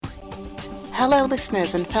Hello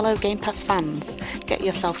listeners and fellow Game Pass fans, get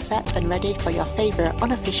yourself set and ready for your favourite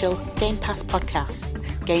unofficial Game Pass podcast,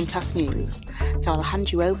 Game Pass News. So I'll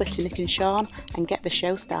hand you over to Nick and Sean and get the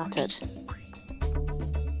show started.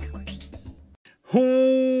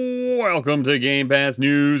 Welcome to Game Pass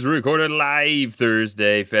News, recorded live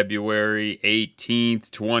Thursday, February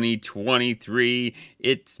 18th, 2023.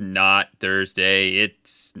 It's not Thursday,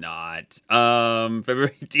 it's not.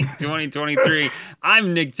 February 18th, 2023.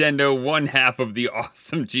 I'm Nintendo, one half of the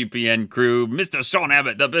awesome GPN crew. Mr. Sean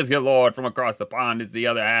Abbott, the Biscuit Lord from across the pond, is the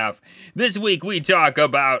other half. This week we talk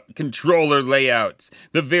about controller layouts,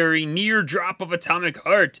 the very near drop of Atomic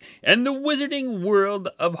Heart, and the wizarding world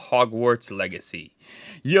of Hogwarts Legacy.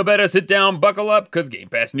 You better sit down, buckle up, because Game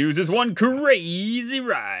Pass News is one crazy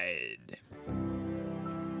ride.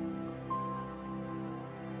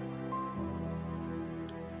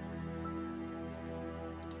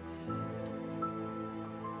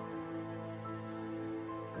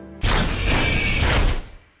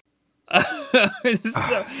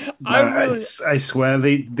 I swear,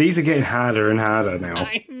 these are getting harder and harder now.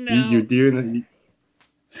 I know. You're doing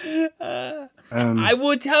it. I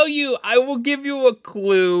will tell you, I will give you a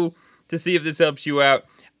clue to see if this helps you out.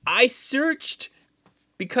 I searched,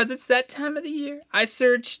 because it's that time of the year, I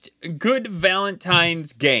searched good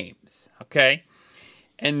Valentine's games, okay?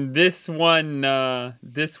 And this one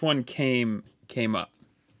came up.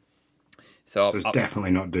 So it's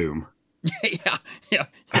definitely not Doom. yeah.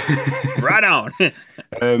 Right on.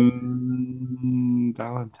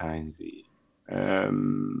 Valentine's Eve.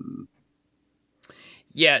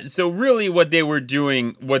 Yeah, so really what they were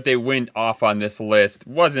doing, what they went off on this list,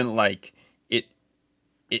 wasn't like it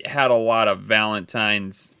had a lot of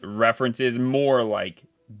Valentine's references, more like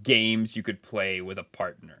games you could play with a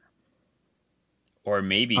partner. Or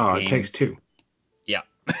maybe games... It Takes Two. Yeah.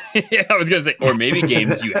 Yeah, I was going to say, or maybe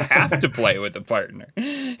games you have to play with a partner.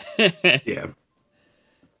 Yeah.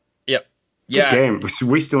 Yep. Yeah. Good game.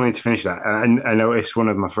 We still need to finish that. And I noticed one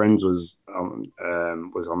of my friends was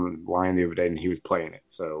online the other day and he was playing it.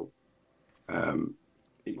 So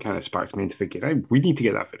it kind of sparked me into thinking, hey, we need to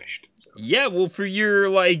get that finished. So. Yeah, well, for your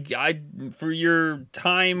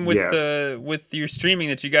time with your streaming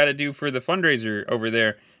that you got to do for the fundraiser over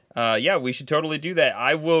there. Yeah, we should totally do that.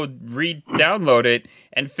 I will re-download it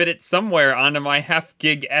and fit it somewhere onto my half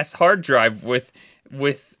gig S hard drive with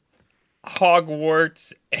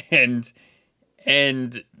Hogwarts and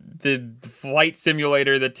the flight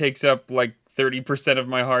simulator that takes up like 30% of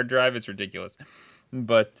my hard drive. It's ridiculous.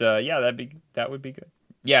 But yeah, that would be good.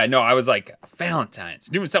 Yeah, no, I was like, Valentine's.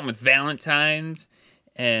 Doing something with Valentine's.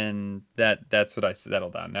 And that's what I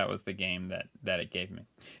settled on. That was the game that it gave me.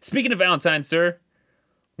 Speaking of Valentine's, sir,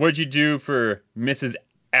 what'd you do for Mrs.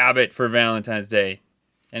 Abbott for Valentine's Day?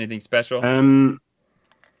 Anything special?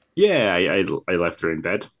 Yeah, I left her in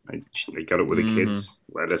bed. I got up with the kids,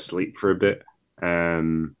 let her sleep for a bit.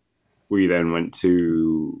 We then went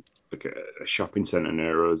to like a shopping centre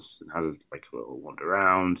near us and had a little wander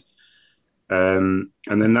around. And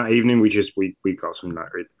then that evening we got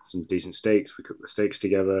some decent steaks. We cooked the steaks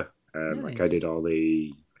together. Nice. Like I did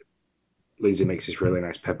Lindsay makes this really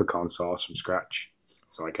nice peppercorn sauce from scratch.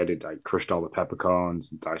 So I crushed all the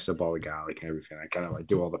peppercorns and diced up all the garlic and everything. I kind of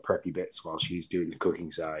do all the preppy bits while she's doing the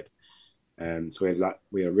cooking side. So we had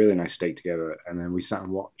a really nice steak together, and then we sat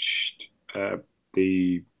and watched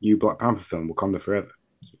the new Black Panther film, Wakanda Forever.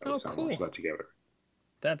 So we sat and watched that together.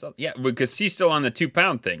 That's all. Yeah, because she's still on the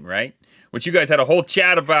 2-pound thing, right? Which you guys had a whole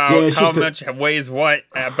chat about how much weighs what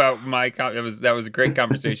about my. That was a great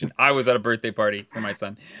conversation. I was at a birthday party for my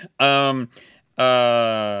son.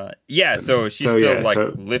 Yeah, so she's still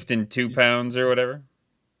lifting 2 pounds or whatever.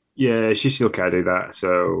 Yeah, she still can't do that.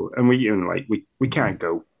 So, and we can't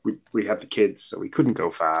go. We have the kids, so we couldn't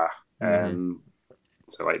go far.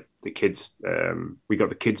 So the kids, we got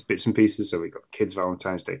the kids bits and pieces. So we got kids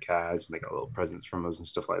Valentine's Day cards, and they got little presents from us and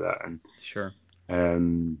stuff like that. And sure.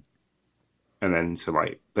 And then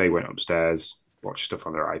they went upstairs, watched stuff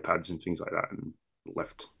on their iPads and things like that, and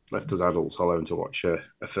left us adults alone to watch a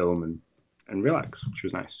film and relax, which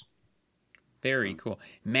was nice. Very cool.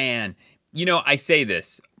 Man, I say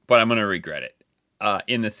this, but I'm going to regret it.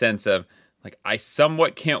 In the sense of, I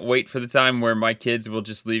somewhat can't wait for the time where my kids will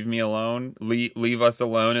just leave me alone, leave us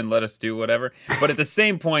alone and let us do whatever. But at the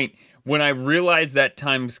same point, when I realize that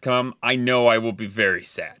time's come, I know I will be very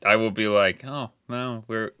sad. I will be like, oh, well,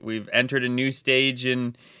 we've entered a new stage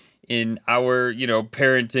in our,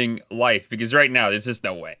 parenting life. Because right now, there's just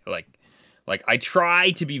no way. I try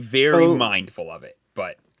to be very mindful of it.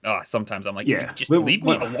 But sometimes I'm like, just leave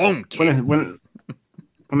me alone, kid.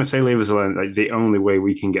 when I say leave us alone, like the only way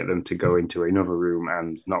we can get them to go into another room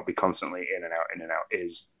and not be constantly in and out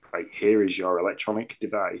is like, here is your electronic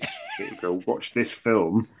device. Here you go, watch this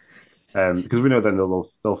film. Because we know then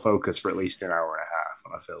they'll focus for at least an hour and a half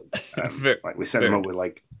on a film. Like we set them up with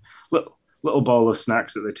like little bowl of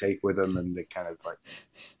snacks that they take with them, and they kind of like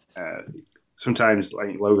sometimes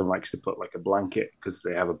like Logan likes to put like a blanket because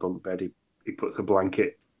they have a bunk bed. He puts a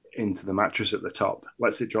blanket into the mattress at the top,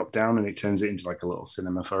 lets it drop down, and it turns it into like a little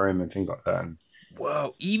cinema for him and things like that. And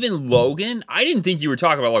whoa, even Logan? I didn't think you were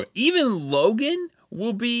talking about Logan. Even Logan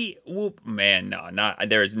man, no, not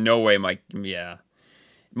there is no way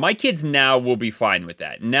my kids now will be fine with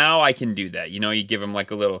that. Now I can do that. You know, you give them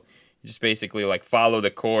like a little, just basically like follow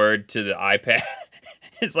the cord to the iPad.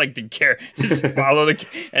 It's like the care, just follow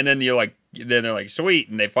and then then they're like sweet,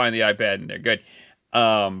 and they find the iPad and they're good.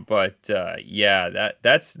 Yeah,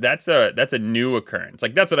 that's a new occurrence.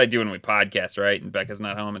 Like that's what I do when we podcast, right? And Becca's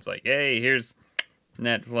not home. It's like, hey, here's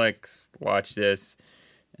Netflix, watch this,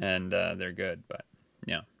 and they're good. But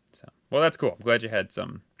yeah, so well, that's cool. I'm glad you had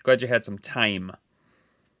some time.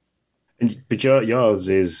 But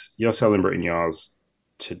you're celebrating yours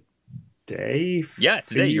today? Yeah,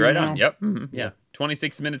 today. You're right on. Yep. Mm-hmm. Yeah.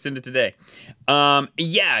 26 minutes into today.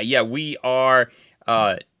 Yeah. We are.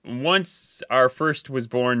 Once our first was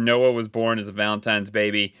born, Noah was born as a Valentine's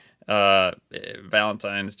baby.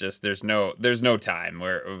 Valentine's just there's no time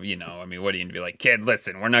where, you know, I mean, what are you gonna be like, kid?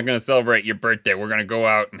 Listen, we're not gonna celebrate your birthday. We're gonna go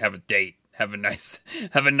out and have a date, have a nice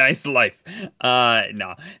life.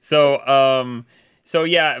 No. So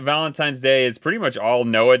yeah, Valentine's Day is pretty much all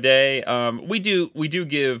Noah Day. We do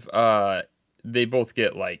give they both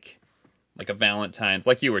get like a Valentine's,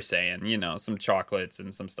 like you were saying, you know, some chocolates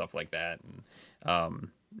and some stuff like that. And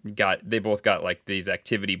they both got like these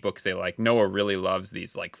activity books they like. Noah really loves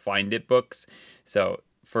these like Find It books. So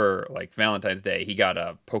for like Valentine's Day, he got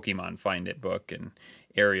a Pokemon Find It book, and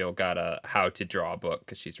Ariel got a How to Draw book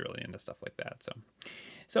because she's really into stuff like that.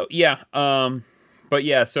 So yeah. But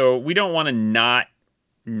yeah, so we don't want to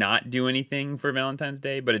not do anything for Valentine's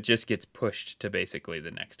Day, but it just gets pushed to basically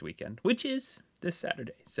the next weekend, which is this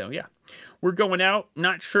Saturday. So yeah, we're going out.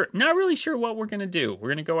 Not really sure what we're gonna do. We're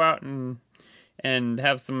gonna go out and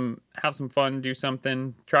have some fun, do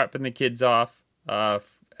something, dropping the kids off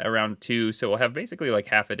around 2. So we'll have basically like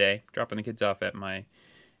half a day dropping the kids off at my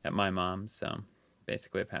mom's. So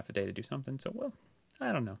basically have half a day to do something. So well,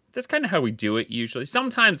 I don't know. That's kind of how we do it usually.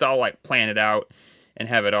 Sometimes I'll like plan it out and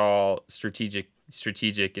have it all strategic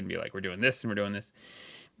and be like, we're doing this and we're doing this.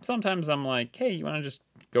 Sometimes I'm like, hey, you want to just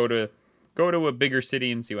go to a bigger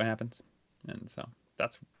city and see what happens? And so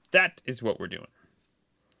that is what we're doing.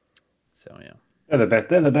 So yeah,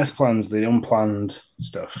 they're the best plans, the unplanned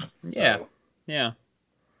stuff. Yeah.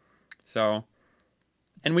 So,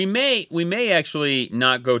 and we may actually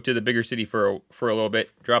not go to the bigger city for a little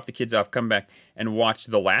bit, drop the kids off, come back and watch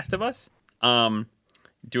The Last of Us.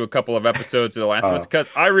 Do a couple of episodes of The Last of Us, because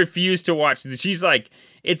I refuse to watch. She's like,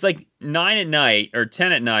 it's like 9 at night or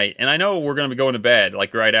 10 at night, and I know we're going to be going to bed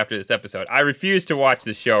like right after this episode. I refuse to watch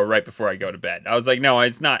the show right before I go to bed. I was like, no,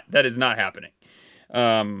 it's not. That is not happening.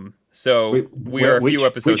 So we are a few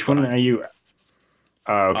episodes. Which one are you? Okay,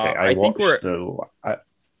 I watched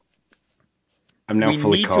I'm now fully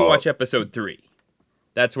caught. We need to watch episode 3.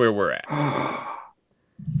 That's where we're at.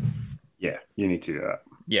 Yeah, you need to do that.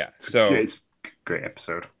 Yeah, it's a great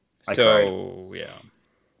episode. I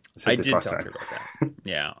did talk to her about that.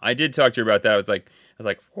 Yeah, I did talk to her about that. I was like,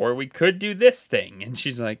 or we could do this thing, and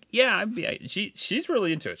she's like, yeah, she's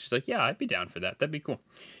really into it. She's like, yeah, I'd be down for that. That'd be cool.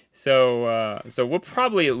 So we'll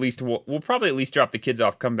probably at least drop the kids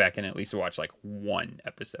off, come back, and at least watch like one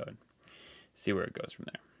episode, see where it goes from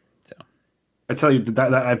there. So I tell you,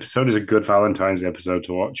 that episode is a good Valentine's episode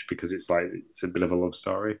to watch because it's a bit of a love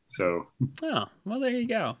story. So oh well, there you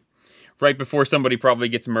go. Right before somebody probably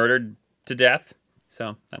gets murdered to death.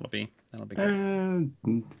 So that'll be good.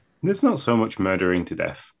 There's not so much murdering to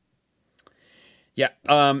death. Yeah.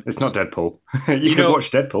 It's not Deadpool. you could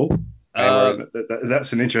watch Deadpool.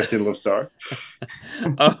 That's an interesting love story.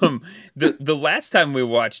 The last time we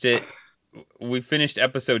watched it, we finished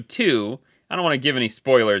episode 2. I don't want to give any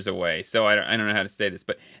spoilers away, so I don't know how to say this,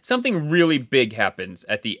 but something really big happens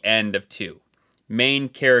at the end of 2. Main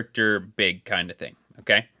character big kind of thing.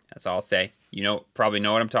 Okay? That's all I'll say. You probably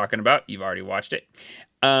know what I'm talking about. You've already watched it.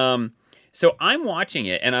 So I'm watching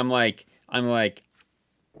it, and I'm like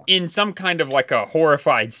in some kind of like a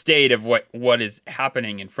horrified state of what is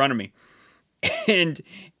happening in front of me. And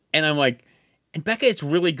I'm like, and Becca is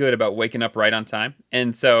really good about waking up right on time.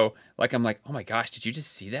 And so like, I'm like, oh my gosh, did you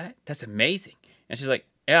just see that? That's amazing. And she's like,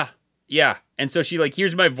 yeah, yeah. And so she like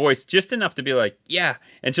hears my voice just enough to be like, yeah.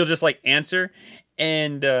 And she'll just like answer.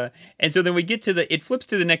 And so then we get to it flips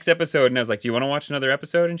to the next episode. And I was like, do you want to watch another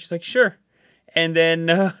episode? And she's like, sure. And then,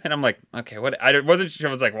 and I'm like, okay, what? I wasn't sure.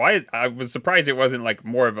 I was like, why? I was surprised it wasn't like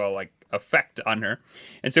more of a like effect on her.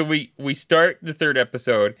 And so we start the third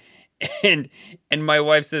episode and my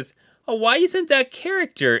wife says, oh, why isn't that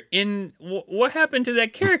character in? What happened to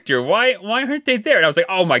that character? Why aren't they there? And I was like,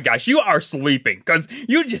 oh my gosh, you are sleeping because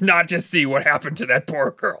you did not just see what happened to that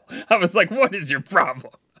poor girl. I was like, what is your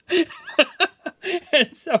problem?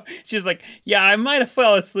 And so she's like, yeah, I might have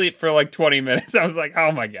fell asleep for like 20 minutes. I was like,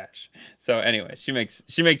 oh my gosh. So anyway, she makes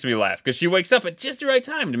me laugh because she wakes up at just the right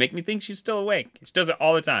time to make me think she's still awake. She does it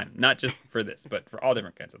all the time, not just for this, but for all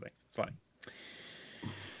different kinds of things. It's funny.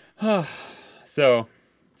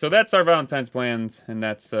 So that's our Valentine's plans, and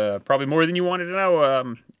that's probably more than you wanted to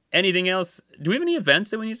know. Anything else? Do we have any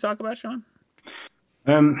events that we need to talk about, Sean?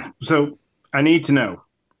 So I need to know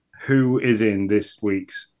who is in this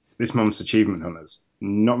month's Achievement Hunters.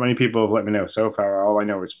 Not many people have let me know so far. All I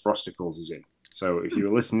know is Frosticles is in. So if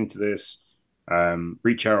you're listening to this,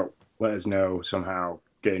 reach out, let us know somehow,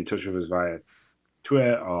 get in touch with us via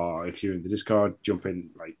Twitter, or if you're in the Discord, jump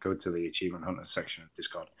in, like go to the Achievement Hunters section of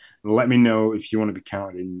Discord and let me know if you want to be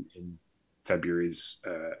counted in February's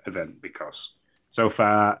event, because so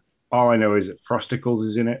far all I know is that Frosticles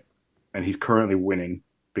is in it and he's currently winning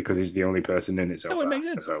because he's the only person in it so far. Makes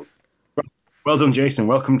sense. So well done, Jason.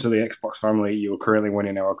 Welcome to the Xbox family. You're currently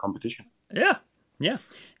winning our competition. Yeah.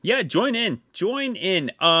 Join in.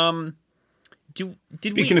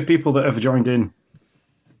 Speaking of people that have joined in,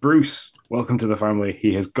 Bruce, welcome to the family.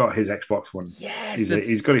 He has got his Xbox One. Yes,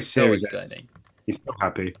 he's got his Series X. He's so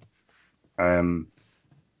happy.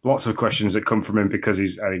 Lots of questions that come from him because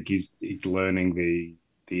I think he's learning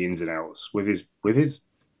the ins and outs with his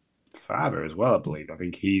father as well. I believe. I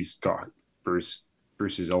think he's got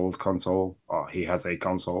Bruce's old console, or he has a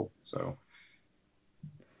console. So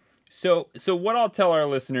what I'll tell our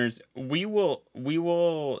listeners, we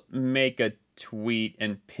will make a tweet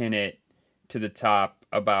and pin it to the top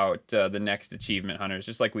about the next Achievement Hunters,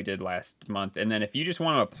 just like we did last month. And then if you just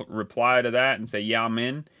want to reply to that and say, yeah, I'm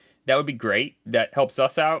in, that would be great. That helps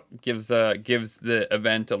us out, gives the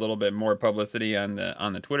event a little bit more publicity on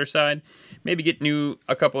the Twitter side. Maybe get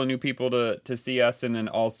a couple of new people to see us, and then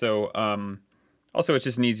also it's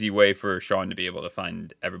just an easy way for Sean to be able to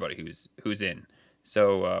find everybody who's in.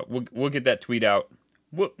 So we'll get that tweet out.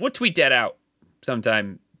 We'll tweet that out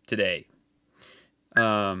sometime today.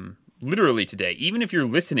 Literally today, even if you're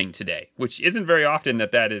listening today, which isn't very often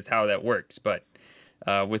that is how that works. But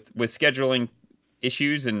with scheduling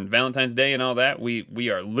issues and Valentine's Day and all that, we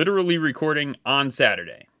are literally recording on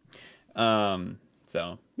Saturday.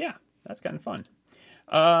 So yeah, that's kind of fun.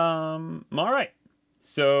 All right.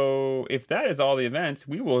 So if that is all the events,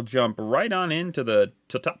 we will jump right on into the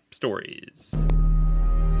top stories.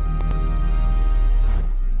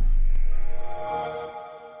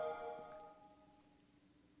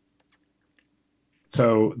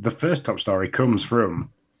 So the first top story comes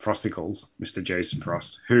from Frosticles, Mr. Jason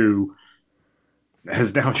Frost, who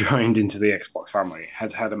has now joined into the Xbox family,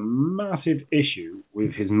 has had a massive issue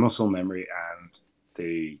with his muscle memory and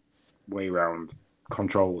the way around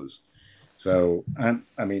controllers. So,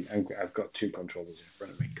 I mean, I've got two controllers in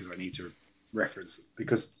front of me because I need to reference them,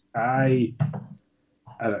 because I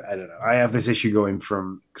don't know. I have this issue going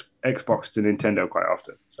from Xbox to Nintendo quite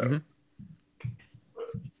often. So,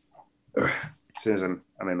 as soon as I'm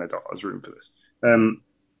in my daughter's room for this.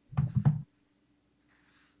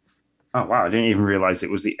 Oh, wow. I didn't even realize it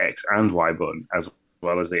was the X and Y button, as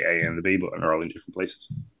well as the A and the B button are all in different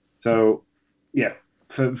places. So, yeah.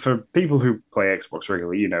 For people who play Xbox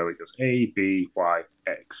regularly, you know it goes A, B, Y,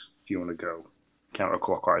 X if you want to go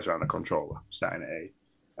counterclockwise around the controller, starting at A.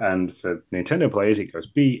 And for Nintendo players, it goes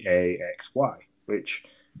B, A, X, Y, which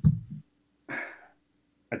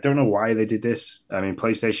I don't know why they did this. I mean,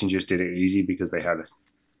 PlayStation just did it easy because they had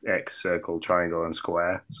X, circle, triangle, and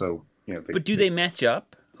square. So, you know. But do they match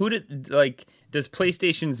up? Does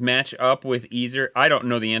PlayStation's match up with either? I don't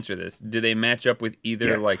know the answer to this. Do they match up with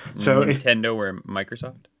either Nintendo or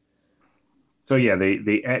Microsoft? So yeah,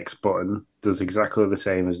 the X button does exactly the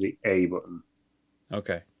same as the A button.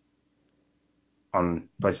 Okay. On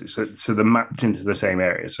PlayStation, so they're mapped into the same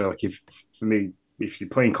area. So like if you're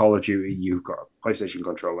playing Call of Duty, you've got a PlayStation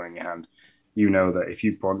controller in your hand. You know that if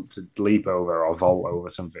you want to leap over or vault over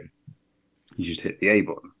something, you just hit the A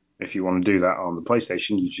button. If you want to do that on the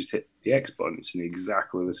PlayStation, you just hit the X button. It's in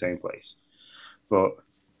exactly the same place. But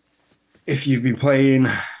if you've been playing,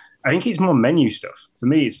 I think it's more menu stuff. For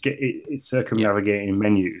me, it's circumnavigating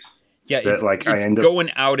menus. Yeah, that like I it's end up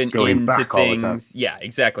going out and going into back all the time. things. Yeah,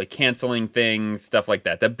 exactly. Canceling things, stuff like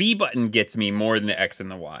that. The B button gets me more than the X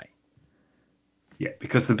and the Y. Yeah,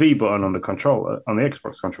 because the B button on the controller, on the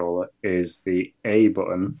Xbox controller, is the A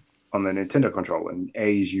button on the Nintendo controller, and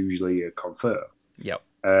A is usually a confirm. Yep.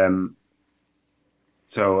 Um,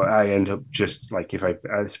 so I end up just like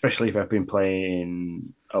especially if I've been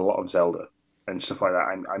playing a lot of Zelda and stuff like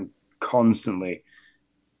that, I'm constantly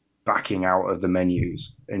backing out of the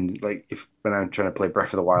menus. And like if when I'm trying to play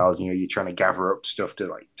Breath of the Wild, you're trying to gather up stuff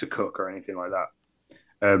to cook or anything like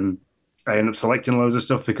that. I end up selecting loads of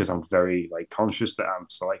stuff because I'm very like conscious that I'm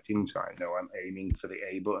selecting, so I know I'm aiming for the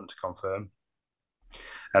A button to confirm.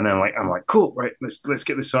 And then like I'm like, cool, right, let's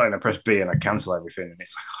get this started. And I press B and I cancel everything, and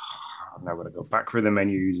it's like, oh, I'm now going to go back through the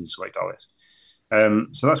menus and select all this.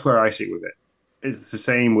 So that's where I sit with it. It's the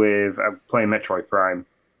same with I'm playing Metroid Prime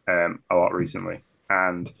a lot recently,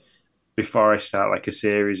 and before I start like a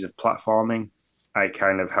series of platforming, I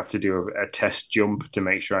kind of have to do a test jump to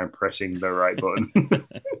make sure I'm pressing the right button.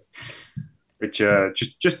 Which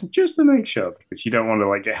just to make sure, because you don't want to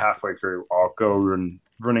like get halfway through or go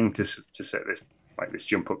running to set this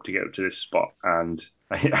jump up to get up to this spot, and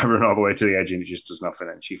I run all the way to the edge and it just does nothing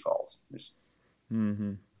and she falls.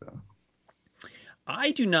 Mm-hmm. So.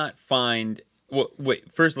 I do not find. Well,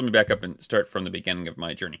 wait. First, let me back up and start from the beginning of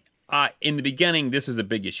my journey. In the beginning, this was a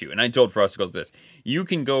big issue, and I told Frosticles this. You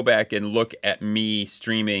can go back and look at me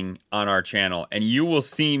streaming on our channel, and you will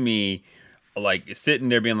see me like sitting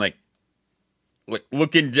there being like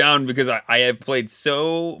looking down because I have played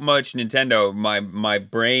so much Nintendo. My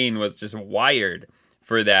brain was just wired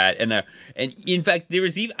for that, and in fact, there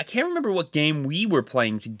was even I can't remember what game we were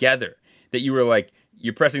playing together that you were like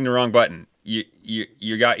you're pressing the wrong button.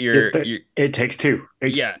 You got your It Takes Two.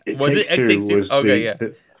 Yeah, was it? It Takes Two was okay, yeah.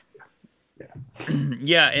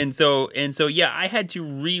 Yeah, and so yeah, I had to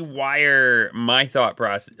rewire my thought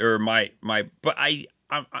process or my but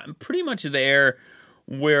I'm pretty much there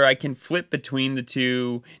where I can flip between the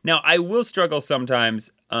two. Now I will struggle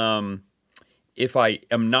sometimes if I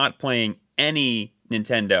am not playing any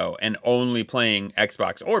Nintendo and only playing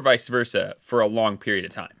Xbox or vice versa for a long period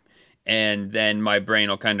of time. And then my brain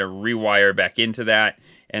will kind of rewire back into that.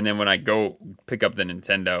 And then when I go pick up the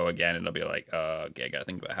Nintendo again, it'll be like, okay, I got to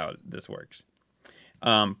think about how this works.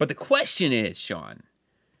 But the question is, Sean,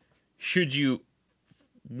 should you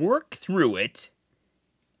work through it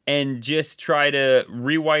and just try to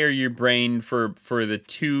rewire your brain for the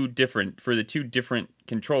two different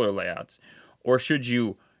controller layouts, or should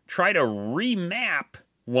you try to remap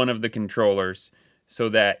one of the controllers so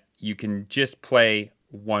that you can just play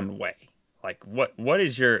one way? Like what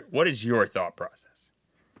is your thought process?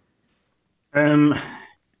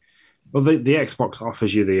 Well, the Xbox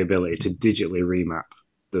offers you the ability to digitally remap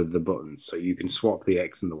the buttons, so you can swap the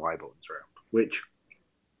X and the Y buttons around. Which,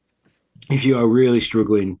 if you are really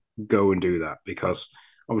struggling, go and do that, because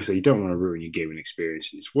obviously you don't want to ruin your gaming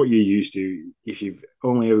experience. It's what you're used to. If you've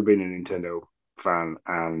only ever been a Nintendo fan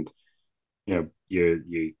and you're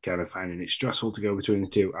kind of finding it stressful to go between the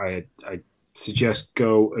two, I suggest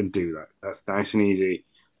go and do that. That's nice and easy.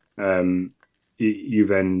 You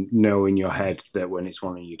then know in your head that when it's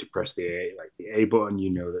wanting you to press the A button, you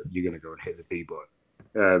know that you're going to go and hit the B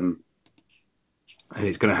button, and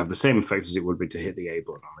it's going to have the same effect as it would be to hit the A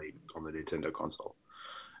button on the Nintendo console.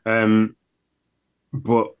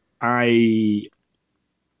 But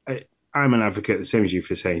I'm an advocate, the same as you,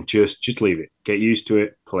 for saying just leave it, get used to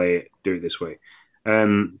it, play it, do it this way.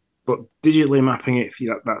 But digitally mapping it,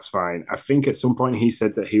 that's fine. I think at some point he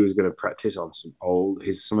said that he was going to practice on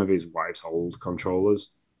some of his wife's old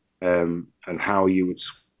controllers, and how you would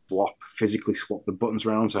physically swap the buttons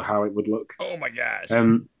around, so how it would look. Oh my gosh.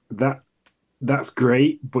 That's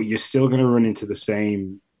great, but you're still going to run into the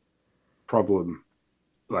same problem.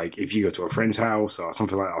 Like if you go to a friend's house or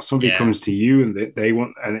something like that, or somebody comes to you and they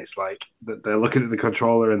want, and it's like they're looking at the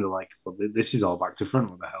controller and they're like, well, this is all back to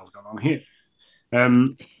front. What the hell's going on here?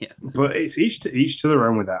 But it's each to their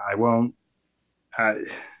own with that. I won't.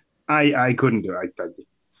 I couldn't do it.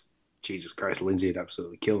 Jesus Christ, Lindsay would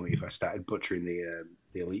absolutely kill me if I started butchering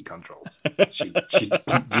the Elite controls.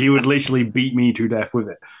 She would literally beat me to death with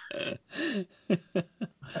it.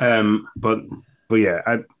 But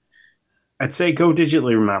yeah, I'd say go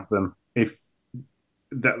digitally remap them. If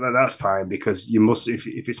that's fine, because you must. If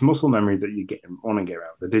it's muscle memory that you want to get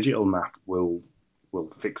out, the digital map will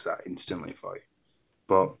fix that instantly for you.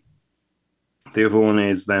 But the other one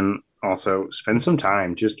is then also spend some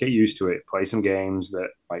time, just get used to it. Play some games that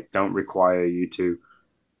don't require you to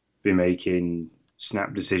be making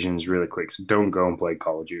snap decisions really quick. So don't go and play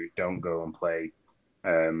Call of Duty. Don't go and play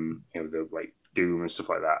the Doom and stuff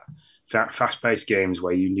like that. Fast-paced games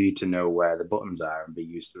where you need to know where the buttons are and be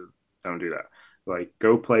used to them. Don't do that. Like,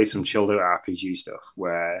 go play some chilled out RPG stuff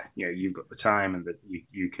where you've got the time and that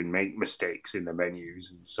you can make mistakes in the menus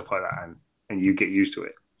and stuff like that, and you get used to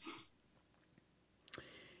it.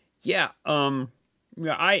 Yeah.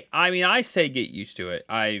 Yeah. I mean, I say get used to it.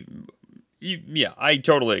 Yeah, I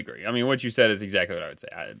totally agree. I mean, what you said is exactly what I would say.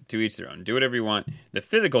 To each their own. Do whatever you want. The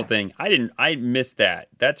physical thing, I missed that.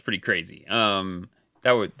 That's pretty crazy. That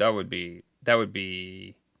would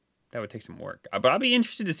take some work. But I'd be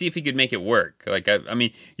interested to see if he could make it work. Like, I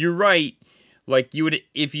mean, you're right. Like, you would,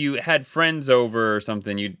 if you had friends over or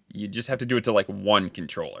something, you just have to do it to like one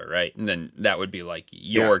controller, right? And then that would be like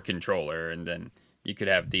your controller, and then you could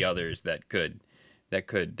have the others that could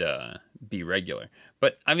be regular.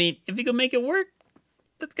 But I mean, if you can make it work,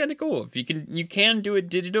 that's kind of cool. If you can do it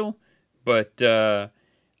digital, but now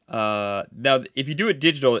if you do it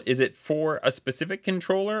digital, is it for a specific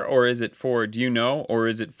controller, or is it for, do you know, or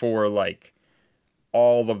is it for like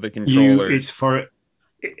all of the controllers?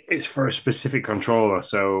 It's for a specific controller.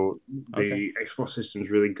 So the Xbox system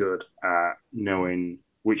is really good at knowing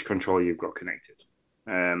which controller you've got connected,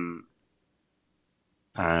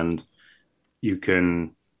 and you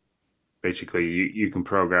can basically you can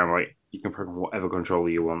program whatever controller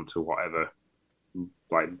you want to whatever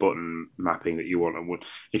like button mapping that you want. And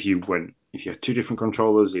if you had two different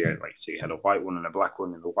controllers, you had a white one and a black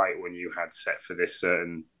one, and the white one you had set for this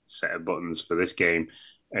certain set of buttons for this game,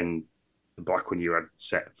 and the black one you had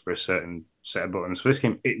set for a certain set of buttons for this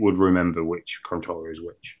game, it would remember which controller is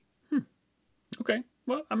which. Okay.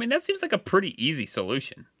 Well, I mean, that seems like a pretty easy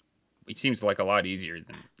solution. It seems like a lot easier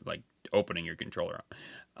than like opening your controller up.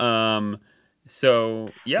 So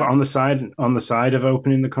yeah. But on the side of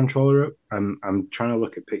opening the controller up, I'm trying to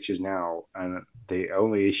look at pictures now, and the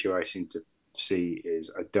only issue I seem to see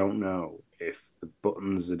is I don't know if the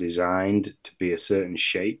buttons are designed to be a certain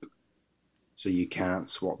shape, so you can't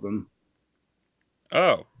swap them.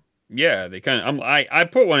 Oh, yeah, they kind of. I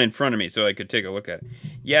put one in front of me so I could take a look at it.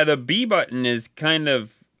 Yeah, the B button is kind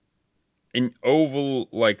of an oval,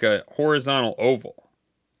 like a horizontal oval.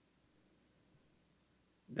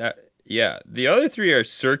 Yeah, the other three are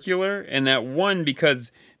circular, and that one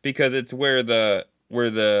because it's where the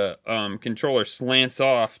controller slants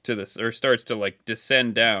off to the, or starts to like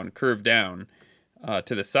descend down, curve down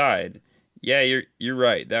to the side. Yeah, you're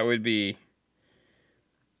right. That would be,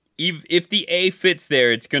 if the A fits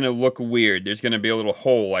there, it's gonna look weird. There's gonna be a little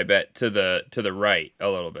hole, I bet, to the right a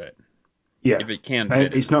little bit. Yeah, if it can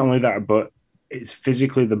fit. It's not only that, but it's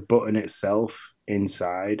physically the button itself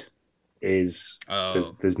inside is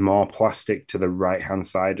there's more plastic to the right hand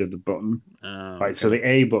side of the button. So the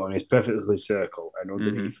A button is perfectly circle, and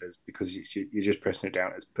underneath is, because you're just pressing it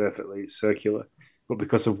down, it's perfectly circular. But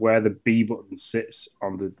because of where the B button sits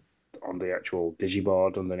on the actual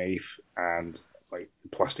digiboard underneath, and like the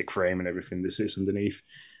plastic frame and everything that sits underneath,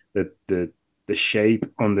 the shape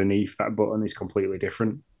underneath that button is completely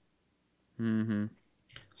different. Mm-hmm.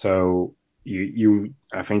 So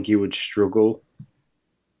I think you would struggle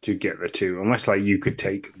to get the two, unless like you could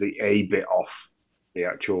take the A bit off the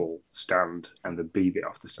actual stand and the B bit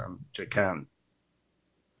off the stand, which I can't.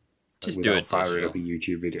 Just do it firing up a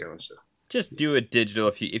YouTube video and stuff. Just do it digital.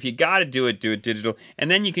 If you got to do it digital, and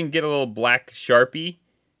then you can get a little black Sharpie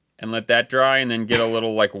and let that dry, and then get a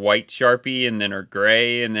little like white Sharpie, and then or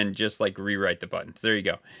gray, and then just like rewrite the buttons. There you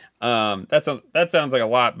go. That sounds like a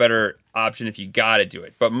lot better option if you got to do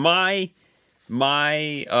it. But my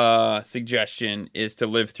suggestion is to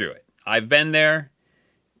live through it. I've been there.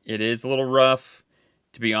 It is a little rough,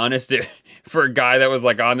 to be honest. For a guy that was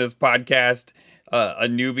like on this podcast, a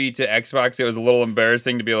newbie to Xbox, it was a little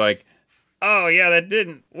embarrassing to be like, "Oh yeah, that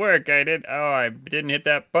didn't work. I didn't hit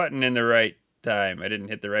that button in the right time. I didn't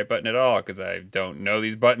hit the right button at all because I don't know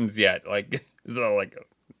these buttons yet." Like, so like,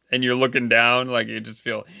 and you're looking down, like you just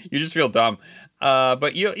feel dumb.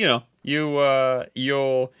 But you'll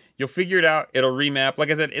figure it out. It'll remap.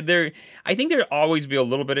 Like I said, I think there'll always be a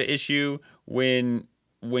little bit of issue when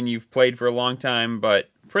you've played for a long time, but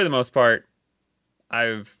for the most part,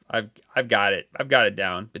 I've got it. I've got it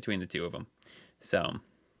down between the two of them. So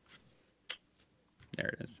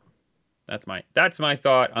there it is. That's my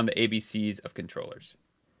thought on the ABCs of controllers.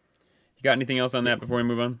 You got anything else on that before we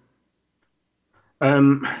move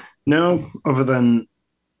on? No, other than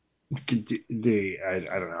I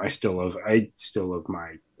don't know. I still love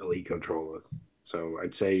my Elite controllers. So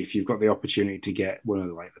I'd say if you've got the opportunity to get one of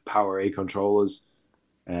the Power A controllers,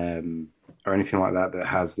 or anything like that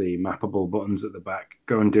has the mappable buttons at the back,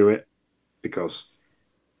 go and do it, because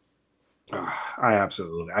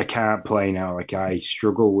I can't play now. Like I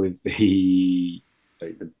struggle with the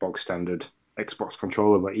bog standard Xbox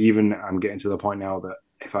controller, but even I'm getting to the point now that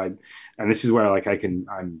if I and this is where like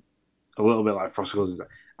I'm a little bit like Frosticles.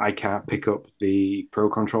 I can't pick up the Pro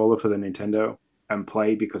controller for the Nintendo and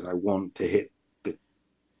play because I want to hit the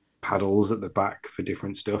paddles at the back for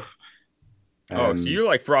different stuff. Oh, so Um, you're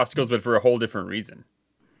like Frosticles, but for a whole different reason.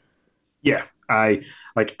 yeah, I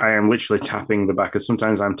am literally tapping the back. Of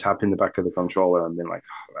sometimes I'm tapping the back of the controller and being like,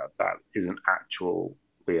 oh, that isn't actually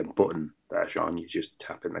a button there, Sean. You're just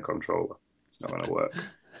tapping the controller. It's not going to work.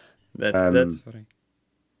 That's Um, funny.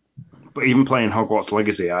 but even playing Hogwarts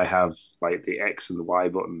Legacy, I have like the X and the Y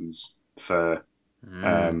buttons for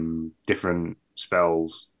Mm. different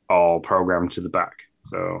spells all programmed to the back.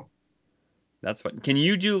 So That's fun. Can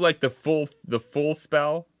you do like the full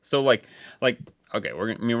spell? So like okay,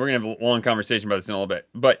 we're gonna have a long conversation about this in a little bit.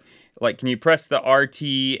 But like, can you press the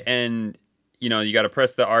RT and you got to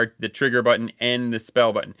press the trigger button and the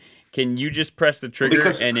spell button? Can you just press the trigger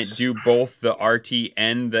and it because do both the RT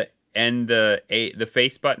and the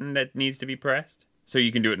face button that needs to be pressed? So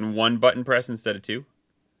you can do it in one button press instead of two.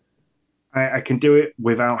 I can do it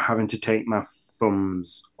without having to take my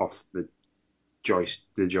thumbs off the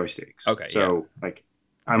joysticks. Okay, yeah, So like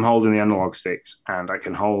I'm holding the analog sticks and I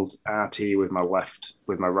can hold RT with my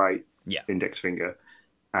right yeah. index finger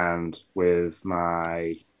and with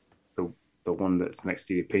my the the one that's next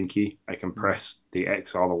to your pinky, I can Mm-hmm. press the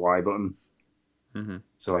X or the Y button. Mm-hmm.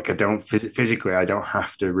 So like I don't physically I don't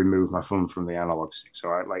have to remove my thumb from the analog stick. So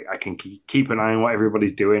I can keep an eye on what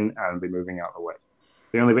everybody's doing and be moving out of the way.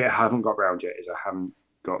 The only bit I haven't got around yet is I haven't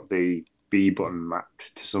got the B button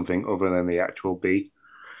mapped to something other than the actual B.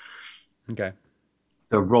 Okay,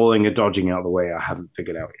 So rolling and dodging out of the way, I haven't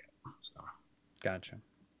figured out yet. So, gotcha,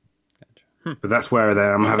 gotcha. Hmm. but that's where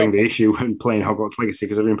I'm That's having the helpful. issue when playing Hogwarts Legacy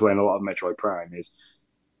because I've been playing a lot of Metroid Prime. Is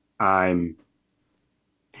I'm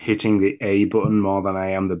hitting the A button more than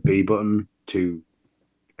I am the B button to,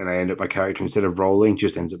 and I end up my character instead of rolling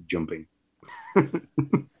just ends up jumping.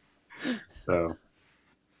 So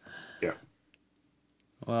yeah,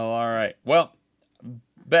 Well, all right. Well,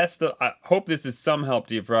 I hope this is some help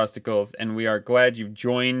to you, Frosticles, and we are glad you've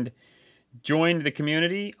joined the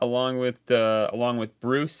community along with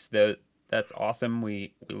Bruce. That's awesome.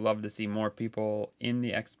 We love to see more people in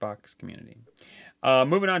the Xbox community.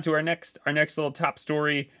 Moving on to our next little top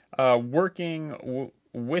story.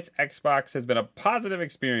 With Xbox has been a positive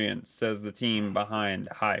experience, says the team behind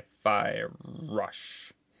Hi-Fi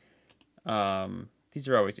Rush. These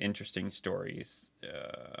are always interesting stories.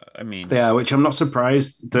 I mean, yeah, which I'm not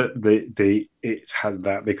surprised that the it's had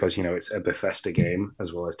that because it's a Bethesda game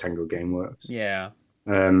as well as Tango GameWorks. yeah,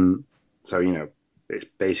 Um, so it's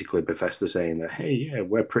basically Bethesda saying that hey, yeah,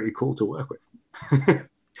 we're pretty cool to work with.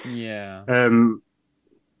 yeah. um,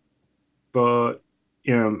 but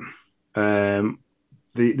you know,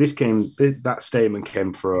 that statement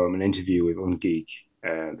came from an interview with Ungeek.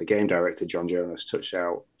 The game director John Jonas touched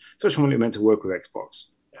on what it meant to work with Xbox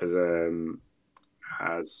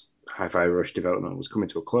as Hi-Fi Rush development was coming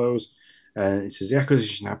to a close. And it says the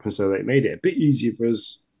acquisition happened so that it made it a bit easier for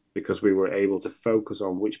us because we were able to focus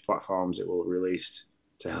on which platforms it will release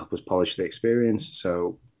to help us polish the experience.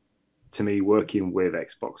 So to me, working with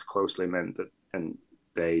Xbox closely meant that and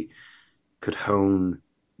they could hone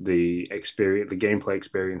the gameplay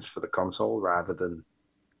experience for the console rather than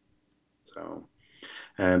so.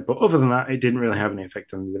 But other than that, it didn't really have any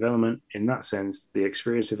effect on the development. In that sense, the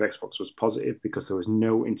experience with Xbox was positive because there was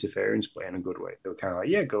no interference, but in a good way. They were kind of like,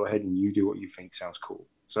 yeah, go ahead and you do what you think sounds cool.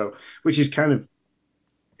 So, which is kind of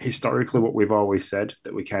historically what we've always said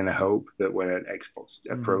that we kind of hope that when an Xbox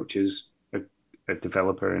Mm-hmm. approaches a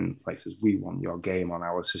developer and like says, we want your game on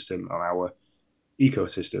our system, on our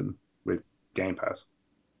ecosystem with Game Pass,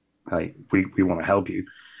 like we want to help you.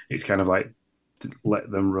 It's kind of like to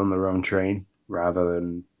let them run their own train rather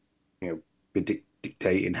than be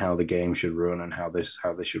dictating how the game should run and how this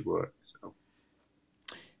should work. So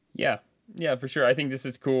Yeah, yeah, for sure. I think this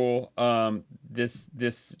is cool.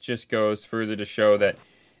 This just goes further to show that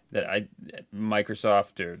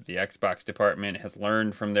Microsoft or the Xbox department has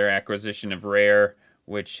learned from their acquisition of Rare,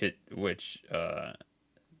 which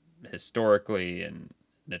historically and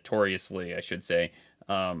notoriously, I should say,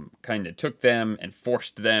 kind of took them and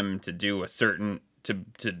forced them to do a certain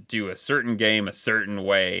game a certain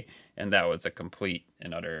way, and that was a complete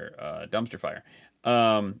and utter dumpster fire.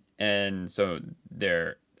 And so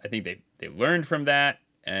I think they learned from that,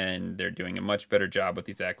 and they're doing a much better job with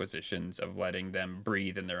these acquisitions of letting them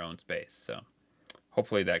breathe in their own space. So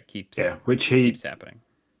hopefully that keeps yeah, which keeps he happening.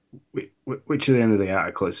 which at the end of the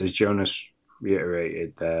article it says Jonas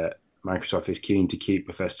reiterated that. Microsoft is keen to keep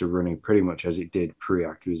Bethesda running pretty much as it did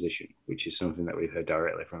pre-acquisition, which is something that we've heard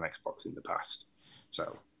directly from Xbox in the past.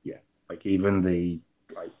 So yeah, like even the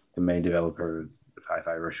main developer of the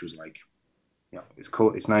Hi-Fi Rush was like, it's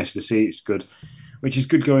cool, it's nice to see, it's good, which is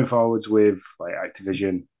good going forwards with like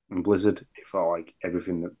Activision and Blizzard. It felt like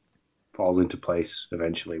everything that falls into place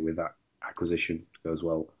eventually with that acquisition goes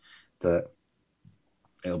well. That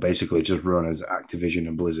it'll basically just run as Activision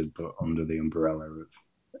and Blizzard, but under the umbrella of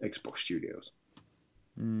Xbox Studios.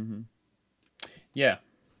 Mm-hmm. Yeah.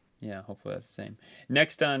 Hopefully that's the same.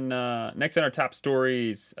 Next on our top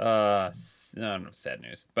stories, I don't know, sad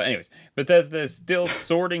news. But anyways, Bethesda is still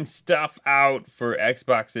sorting stuff out for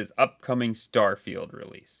Xbox's upcoming Starfield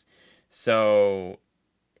release. So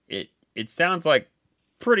it sounds like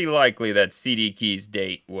pretty likely that CD Key's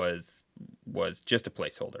date was just a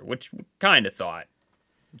placeholder, which we kind of thought.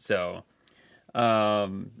 So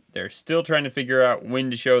they're still trying to figure out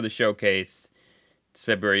when to show the showcase. It's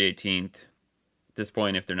February 18th. At this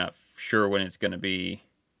point, if they're not sure when it's going to be,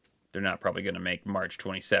 they're not probably going to make March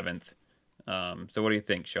 27th. So what do you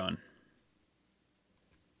think, Sean?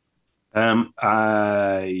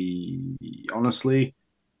 I honestly,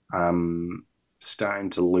 I'm starting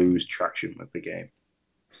to lose traction with the game.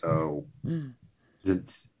 So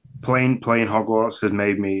it's playing Hogwarts has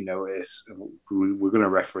made me notice. We're going to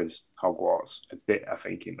reference Hogwarts a bit, I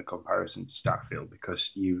think, in the comparison to Starfield,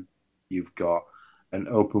 because you've got an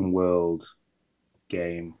open world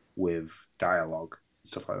game with dialogue and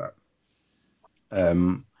stuff like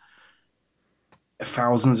that.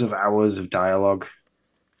 Thousands of hours of dialogue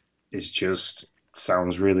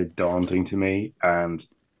sounds really daunting to me. And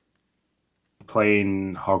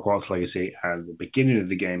playing Hogwarts Legacy and the beginning of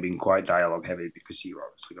the game being quite dialogue heavy, because you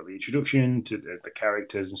obviously got the introduction to the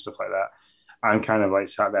characters and stuff like that. I'm kind of like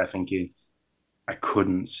sat there thinking, I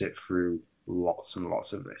couldn't sit through lots and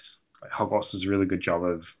lots of this. Like, Hogwarts does a really good job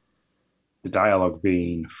of the dialogue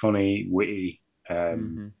being funny, witty,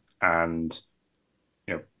 and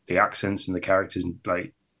the accents and the characters and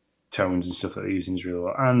like tones and stuff that they're using is really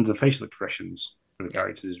well, and the facial expressions for the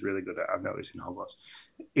characters is really good. I've noticed in Hogwarts.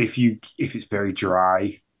 If it's very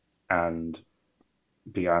dry, and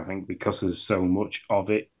I think because there's so much of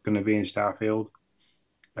it going to be in Starfield,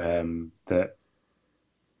 that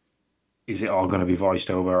is it all going to be voiced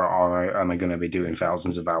over, or am I going to be doing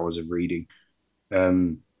thousands of hours of reading?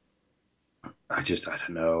 I don't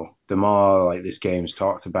know. The more like this game's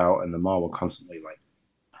talked about, and the more we're constantly like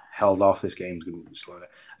held off, this game's going to be slower.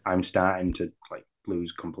 I'm starting to like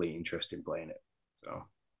lose complete interest in playing it. So,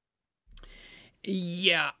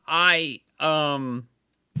 yeah, I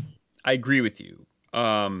agree with you.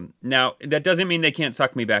 Now that doesn't mean they can't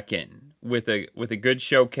suck me back in with a good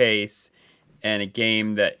showcase and a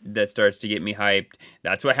game that starts to get me hyped.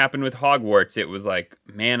 That's what happened with Hogwarts. It was like,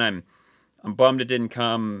 man, I'm bummed it didn't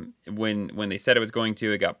come when they said it was going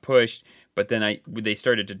to. It got pushed, but then they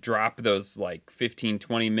started to drop those like 15,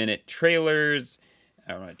 20-minute trailers.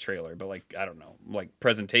 I don't know, a trailer, but like, I don't know, like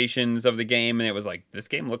presentations of the game. And it was like, this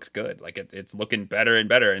game looks good. Like it's looking better and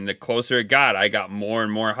better. And the closer it got, I got more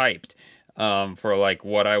and more hyped for like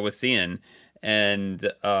what I was seeing.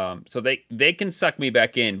 And so they can suck me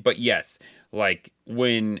back in. But yes, like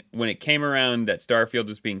when it came around that Starfield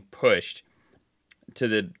was being pushed to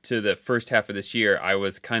the first half of this year, I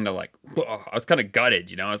was kind of like, I was kind of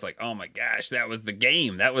gutted, I was like, oh my gosh, that was the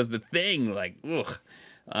game, that was the thing, like, ugh.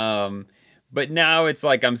 But now it's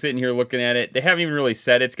like I'm sitting here looking at it. They haven't even really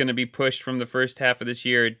said it's going to be pushed from the first half of this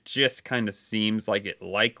year. It just kind of seems like it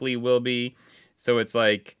likely will be. So it's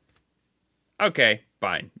like, okay,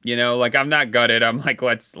 fine. Like I'm not gutted. I'm like,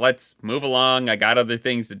 let's move along. I got other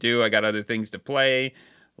things to do. I got other things to play.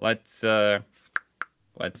 Let's have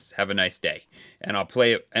a nice day. And I'll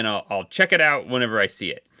play it, and I'll check it out whenever I see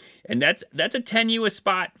it. And that's a tenuous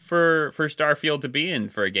spot for Starfield to be in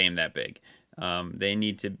for a game that big. They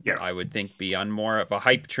need to, I would think, be on more of a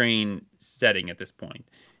hype train setting at this point.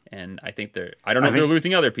 And I think I don't know if they're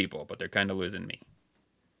losing other people, but they're kind of losing me.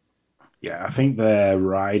 Yeah, I think they're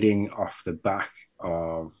riding off the back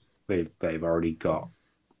of, they've already got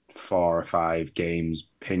 4 or 5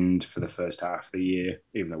 games pinned for the first half of the year,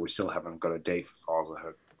 even though we still haven't got a date for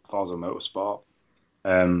Forza Motorsport.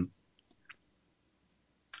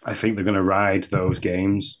 I think they're going to ride those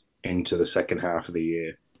games into the second half of the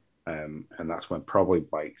year. And that's when probably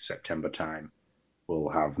by September time we'll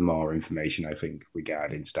have more information, I think,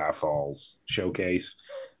 regarding Starfall's showcase.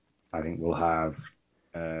 I think we'll have,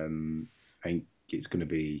 I think it's going to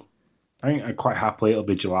be, quite happily it'll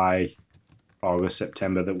be July, August,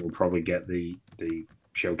 September that we'll probably get the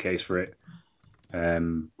showcase for it,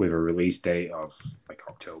 with a release date of like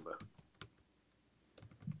October.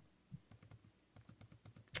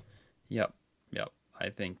 Yep. Yep. I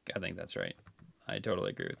think that's right. I totally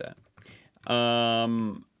agree with that.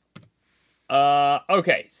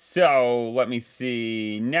 Okay, so let me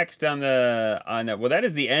see. Next well, that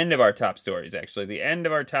is the end of our top stories, actually. The end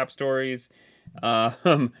of our top stories.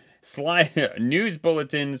 Slime news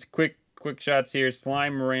bulletins, quick shots here.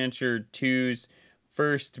 Slime Rancher 2's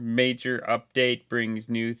first major update brings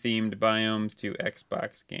new themed biomes to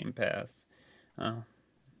Xbox Game Pass. Uh,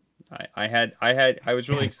 I was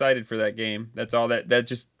really excited for that game. That's all that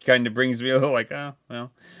just kind of brings me a little like, oh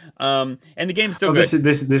well. And the game's still Oh, good.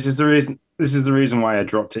 this is the reason. This is the reason why I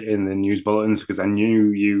dropped it in the news bulletins, because I knew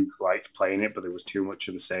you liked playing it, but there was too much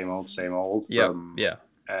of the same old Yep. Yeah.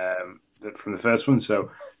 from the first one. So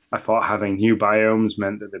I thought having new biomes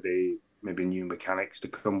meant that there'd be maybe new mechanics to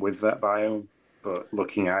come with that biome. But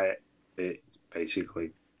looking at it, it's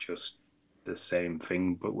basically just the same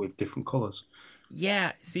thing, but with different colors.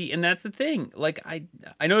 Yeah, see, and that's the thing. Like, I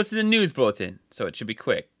know this is a news bulletin, so it should be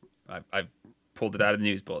quick. I've pulled it out of the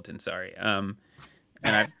news bulletin. Sorry. And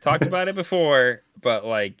I've talked about it before, but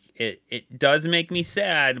like, it does make me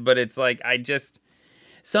sad. But it's like,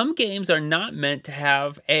 some games are not meant to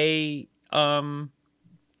have a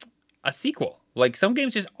sequel. Like, some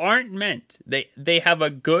games just aren't meant. They have a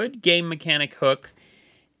good game mechanic hook.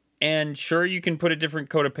 And sure, you can put a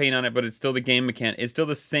different coat of paint on it, but it's still the game mechanic. It's still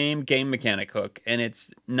the same game mechanic hook, and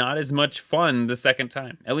it's not as much fun the second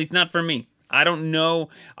time. At least not for me. I don't know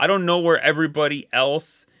where everybody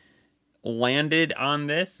else landed on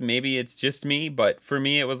this. Maybe it's just me, but for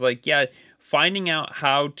me, it was like, yeah, finding out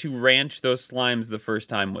how to ranch those slimes the first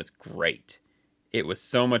time was great. It was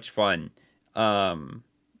so much fun.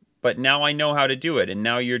 But now I know how to do it, and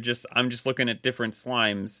now I'm just looking at different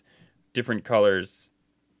slimes, different colors.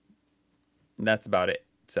 That's about it.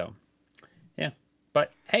 So, yeah.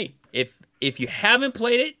 But hey, if you haven't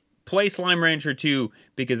played it, play Slime Rancher 2,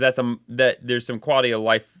 because there's some quality of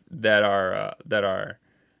life that are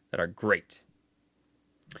great.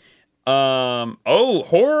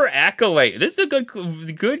 Horror Accolade. This is a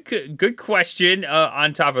good question.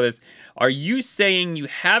 On top of this, are you saying you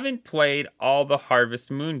haven't played all the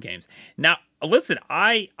Harvest Moon games? Now, listen,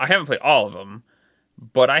 I haven't played all of them,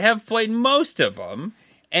 but I have played most of them.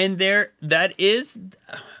 And that is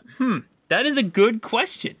a good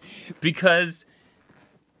question, because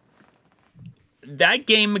that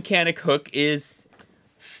game mechanic hook is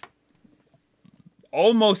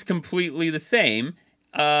almost completely the same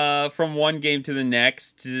from one game to the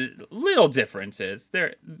next. Little differences.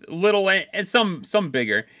 They're little and some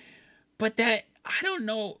bigger, but that I don't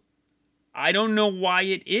know why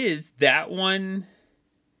it is that one.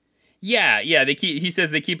 Yeah, he says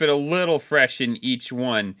they keep it a little fresh in each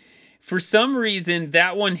one. For some reason,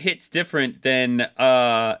 that one hits different than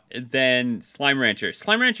Slime Rancher.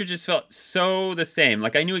 Slime Rancher just felt so the same.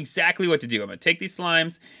 Like, I knew exactly what to do. I'm gonna take these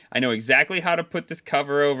slimes. I know exactly how to put this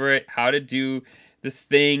cover over it, how to do this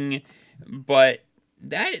thing. But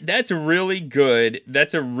that's a really good.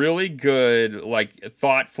 That's a really good, like,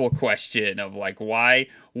 thoughtful question of like, why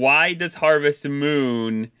does Harvest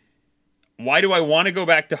Moon? Why do I want to go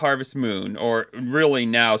back to Harvest Moon, or really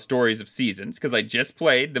now Stories of Seasons? Because I just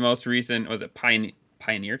played the most recent, was it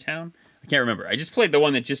Pioneer Town? I can't remember. I just played the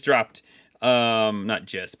one that just dropped, not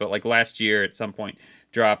just, but like last year at some point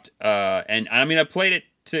dropped. And I mean, I played it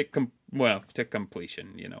to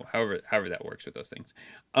completion, however that works with those things.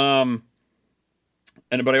 But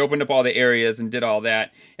I opened up all the areas and did all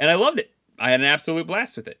that, and I loved it. I had an absolute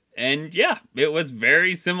blast with it. And yeah, it was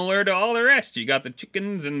very similar to all the rest. You got the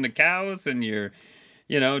chickens and the cows, and you're,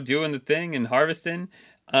 doing the thing and harvesting.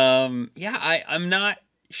 I'm not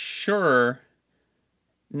sure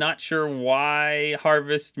why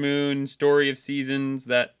Harvest Moon, Story of Seasons,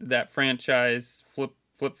 that franchise flip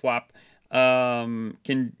flop, I'm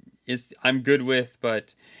good with,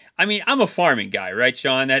 but I mean, I'm a farming guy, right,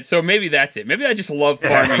 Sean? So maybe that's it. Maybe I just love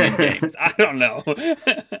farming in games. I don't know.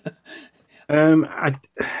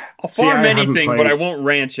 I'll farm anything, but I won't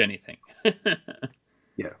ranch anything.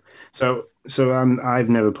 Yeah. So I've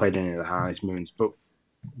never played any of the Harvest Moons, but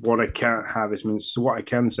what I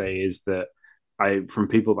can say is that from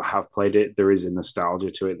people that have played it, there is a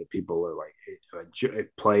nostalgia to it that people are like,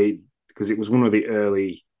 have played, because it was one of the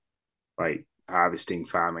early, like, harvesting,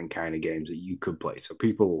 farming kind of games that you could play. So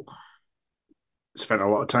people spent a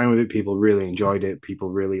lot of time with it. People really enjoyed it. People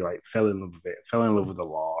really fell in love with it, fell in love with the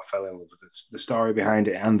lore, fell in love with the story behind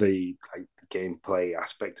it, and the gameplay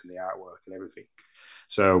aspect and the artwork and everything.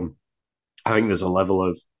 So I think there's a level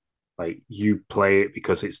of you play it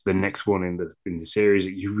because it's the next one in the series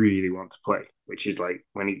that you really want to play, which is like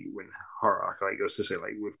when Horror goes to say,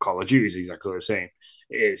 like, with Call of Duty is exactly the same.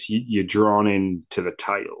 It is you're drawn into the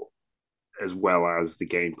title as well as the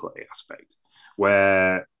gameplay aspect.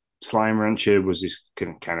 Where Slime Rancher was this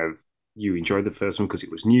kind of, you enjoyed the first one because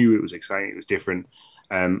it was new, it was exciting, it was different,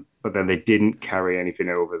 but then they didn't carry anything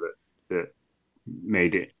over that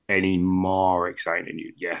made it any more exciting.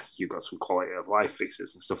 Yes, you got some quality of life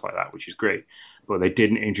fixes and stuff like that, which is great, but they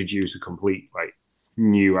didn't introduce a complete like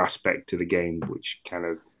new aspect to the game, which kind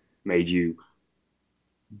of made you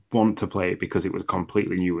want to play it because it was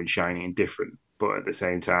completely new and shiny and different. But at the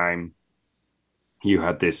same time, you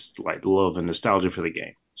had this like love and nostalgia for the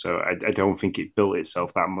game. So I don't think it built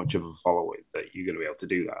itself that much of a following that you're going to be able to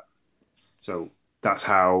do that. So that's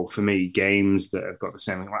how, for me, games that have got the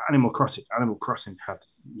same, like Animal Crossing. Animal Crossing had,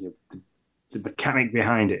 the mechanic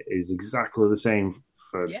behind it is exactly the same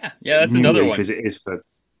for that's another one as it is for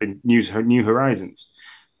New Horizons.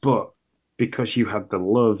 But because you had the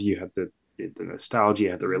love, you had the nostalgia,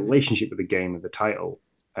 you had the relationship with the game and the title,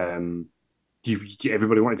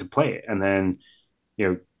 everybody wanted to play it. And then,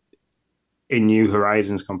 in New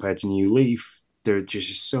Horizons compared to New Leaf, there are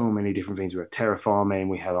just so many different things. We had terraforming,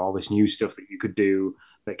 we had all this new stuff that you could do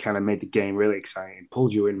that kind of made the game really exciting,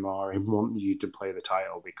 pulled you in more, and wanted you to play the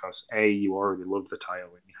title because A, you already loved the title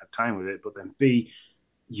and you had time with it, but then B,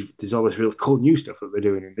 there's all this really cool new stuff that they're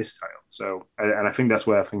doing in this title. So, and I think that's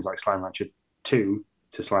where things like Slime Rancher 2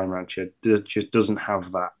 to Slime Rancher just doesn't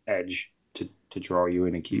have that edge to draw you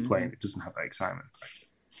in and keep playing. It doesn't have that excitement.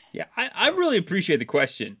 Yeah, I really appreciate the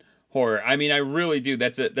question, Horror. I mean, I really do.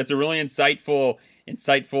 That's a really insightful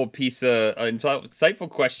piece of insightful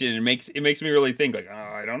question. It makes me really think. Like,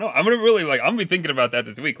 I don't know. I'm gonna be thinking about that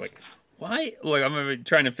this week. Like, why? Like, I'm gonna be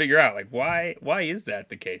trying to figure out like why is that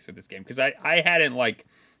the case with this game? Because I hadn't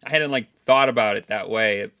thought about it that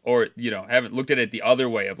way, or haven't looked at it the other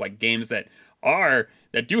way of like games that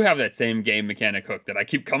do have that same game mechanic hook that I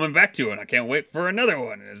keep coming back to, and I can't wait for another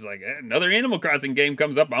one. And it's like another Animal Crossing game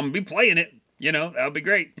comes up, I'm gonna be playing it. That'll be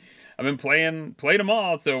great. I've been played them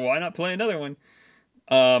all, so why not play another one?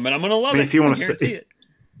 And I'm gonna love it. If you want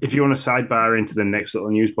to sidebar into the next little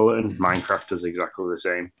news bulletin, Minecraft does exactly the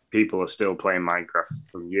same. People are still playing Minecraft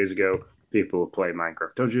from years ago. People are playing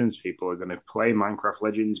Minecraft Dungeons. People are going to play Minecraft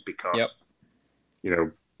Legends because, we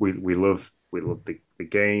love the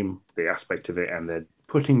game, the aspect of it, and they're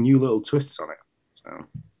putting new little twists on it. So,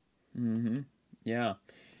 yeah.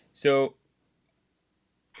 So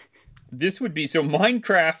this would be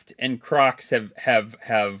Minecraft and Crocs have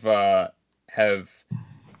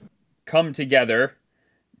come together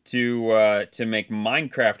to make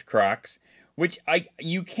Minecraft Crocs, which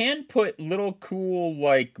you can put little cool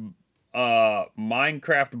like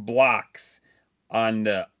Minecraft blocks on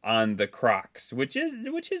the Crocs, which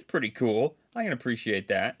is pretty cool. I can appreciate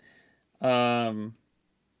that.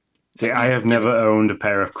 See, I have never owned a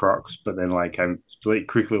pair of Crocs, but then like I'm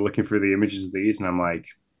quickly looking through the images of these, and I'm like,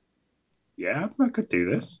 yeah, I could do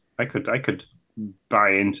this. I could buy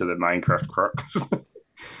into the Minecraft Crocs.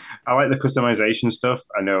 I like the customization stuff.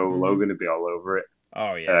 I know Logan would be all over it.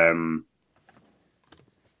 Oh yeah.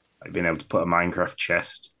 Like being able to put a Minecraft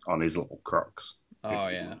chest on his little Crocs. Oh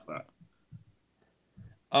yeah.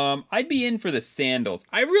 I'd be in for the sandals.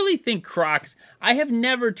 I really think Crocs. I have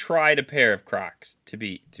never tried a pair of Crocs to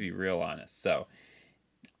be real honest. So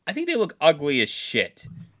I think they look ugly as shit.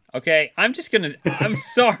 Okay, I'm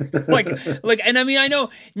sorry. And I mean, I know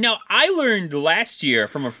now. I learned last year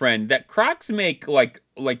from a friend that Crocs make like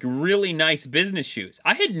really nice business shoes.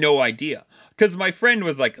 I had no idea because my friend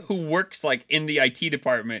was like, who works like in the IT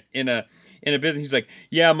department in a business. He's like,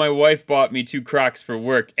 yeah, my wife bought me 2 Crocs for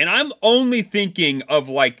work, and I'm only thinking of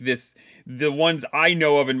like the ones I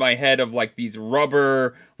know of in my head of like these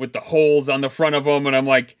rubber with the holes on the front of them, and I'm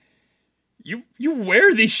like. You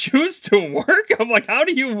wear these shoes to work? I'm like, how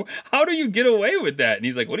do you get away with that? And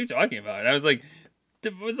he's like, what are you talking about? And I was like,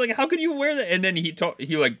 how could you wear that? And then he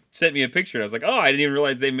like sent me a picture. And I was like, oh, I didn't even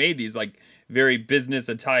realize they made these like very business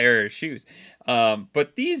attire shoes.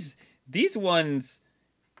 But these ones,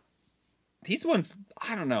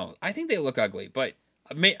 I don't know. I think they look ugly, but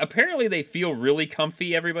apparently they feel really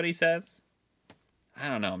comfy. Everybody says. I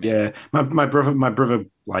don't know, man. Yeah, my brother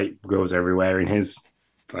like goes everywhere in his.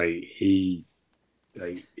 Like he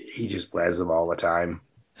just wears them all the time.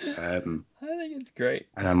 I think it's great.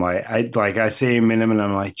 And I'm like, I see him in them, and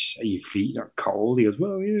I'm like, are your feet not cold? He goes,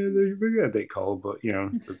 well, yeah, they're a bit cold, but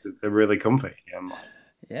they're really comfy. I'm like,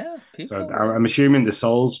 yeah. So I'm assuming the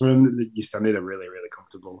soles for him that you stand in are really, really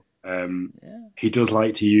comfortable. He does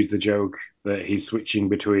like to use the joke that he's switching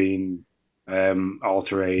between all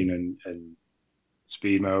terrain and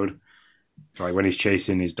speed mode. So like when he's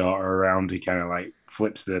chasing his daughter around, he kind of like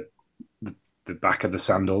flips the back of the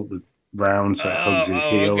sandal round so it hugs his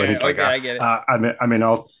heel, okay. and he's like, I get it. I'm in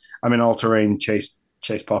all I'm in all-terrain chase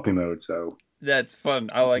Poppy mode, so That's fun.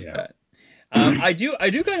 I like that. I do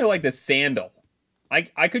kind of like the sandal.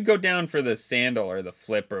 I could go down for the sandal or the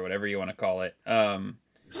flip or whatever you want to call it.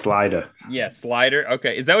 Slider. Yeah, slider.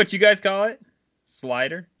 Okay, is that what you guys call it?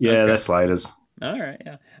 Slider. Yeah, okay. they're sliders. All right.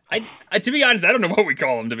 Yeah. I to be honest, I don't know what we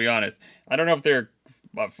call them. To be honest, I don't know if they're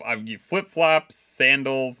flip flops,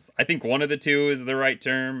 sandals. I think one of the two is the right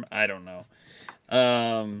term. I don't know.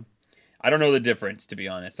 I don't know the difference, to be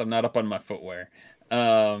honest. I'm not up on my footwear.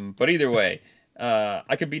 But either way,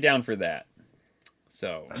 I could be down for that.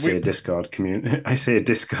 So I see a Discord community. I see a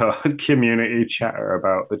Discord community chatter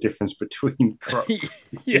about the difference between Croc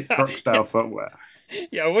style footwear.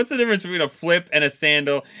 Yeah, what's the difference between a flip and a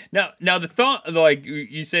sandal? Now the thong, like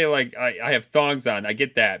you say, like I have thongs on. I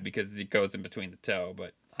get that because it goes in between the toe,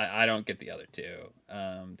 but I don't get the other two.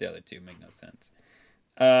 The other two make no sense.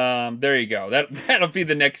 There you go. That'll be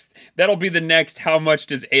the next. That'll be the next. How much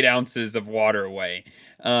does 8 ounces of water weigh?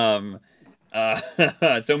 So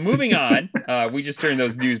moving on, we just turned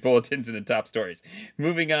those news bulletins into top stories.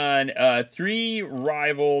 Moving on, 3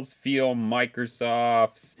 rivals feel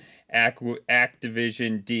Microsoft's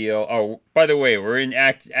Activision deal. Oh, by the way, we're in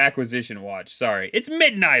acquisition watch. Sorry, it's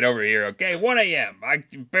midnight over here. Okay, 1 a.m. I'm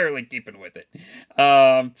barely keeping with it.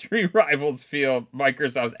 3 rivals feel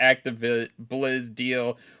Microsoft's Blizz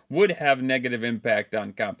deal would have negative impact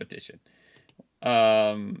on competition.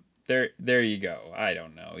 There you go. I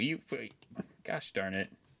don't know. Gosh darn it.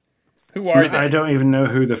 Who are they? I don't even know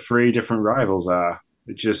who the 3 different rivals are.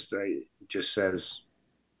 It just says.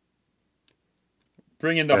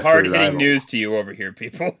 Bringing the hard-hitting news to you over here,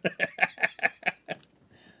 people.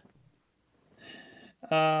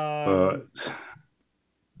 But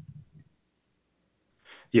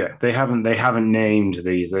yeah, they haven't named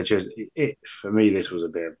these. They're just for me. This was a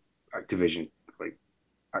bit of Activision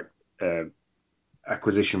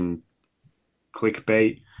acquisition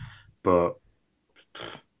clickbait, but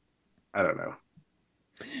I don't know.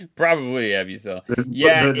 Probably have you so.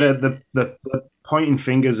 Yeah, the pointing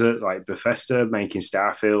fingers at like Bethesda making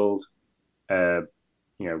Starfield, an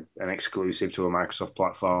exclusive to a Microsoft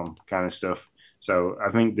platform kind of stuff. So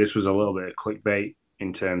I think this was a little bit of clickbait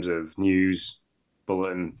in terms of news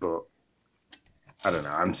bulletin, but I don't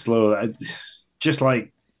know. I'm slow. Just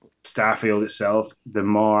like Starfield itself, the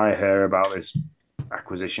more I hear about this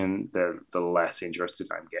acquisition, the less interested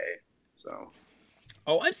I'm getting. So.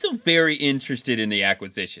 Oh, I'm still very interested in the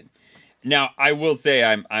acquisition. Now, I will say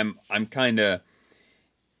I'm kind of,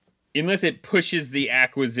 unless it pushes the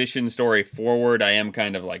acquisition story forward, I am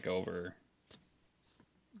kind of like over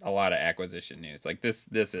a lot of acquisition news. Like this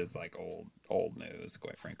is like old news,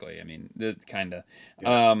 quite frankly. I mean, kind of.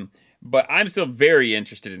 Yeah. But I'm still very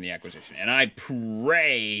interested in the acquisition, and I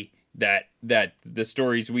pray that the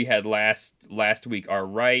stories we had last week are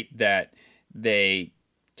right, that they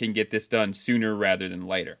can get this done sooner rather than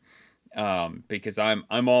later, because I'm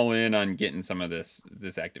all in on getting some of this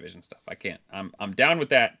Activision stuff. I'm down with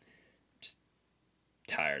that. Just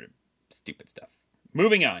tired of stupid stuff.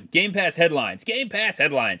 Moving on. Game Pass headlines.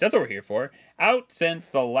 That's what we're here for. Out since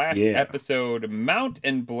the last episode. Mount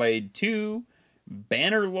and Blade 2,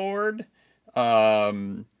 Bannerlord.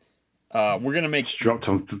 We're gonna make. It's dropped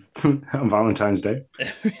on Valentine's Day.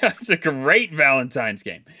 It's a great Valentine's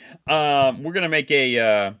game. We're gonna make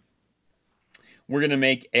a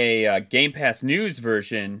Game Pass news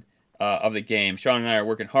version of the game. Sean and I are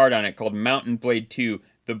working hard on it, called Mount and Blade 2: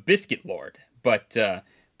 The Biscuit Lord. But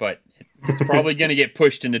it's probably gonna get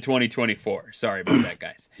pushed into 2024. Sorry about that,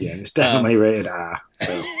 guys. Yeah, it's definitely rated R.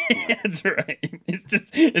 So. That's right.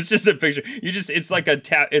 It's just a picture. It's like a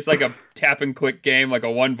tap and click game, like a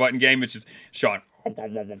 1-button game. It's just Sean.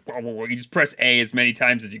 You just press A as many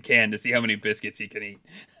times as you can to see how many biscuits he can eat.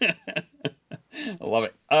 I love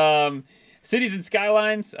it. Cities and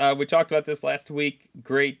Skylines. We talked about this last week.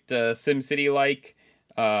 Great SimCity like.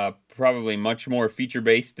 Probably much more feature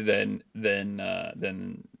based than.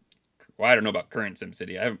 Well, I don't know about current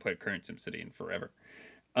SimCity. I haven't played current SimCity in forever.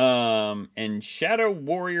 And Shadow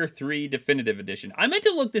Warrior 3 Definitive Edition. I meant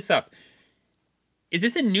to look this up. Is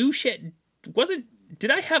this a new shit?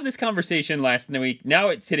 Did I have this conversation last week? Now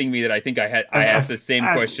it's hitting me that I think I asked the same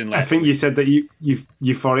question last week. I think you said that you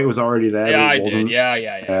thought it was already there. Yeah, I did.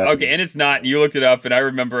 Yeah. Okay, and it's not. You looked it up, and I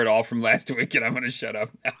remember it all from last week, and I'm going to shut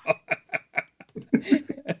up now.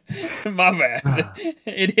 My bad.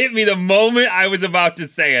 It hit me the moment I was about to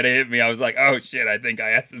say it. It hit me. I was like, oh shit, I think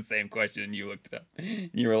I asked the same question and you looked it up.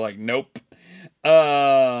 You were like, nope.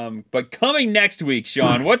 But coming next week,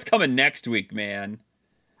 Sean, what's coming next week, man?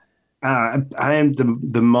 I am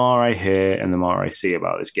the more I hear and the more I see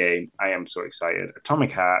about this game, I am so excited.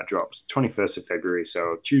 Atomic Heart drops 21st of February,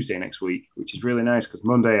 so Tuesday next week, which is really nice because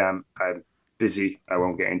Monday I'm busy. I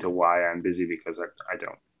won't get into why I'm busy because I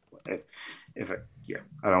don't if I, yeah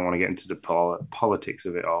I don't want to get into the politics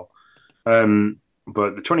of it all.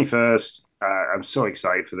 But the 21st, I'm so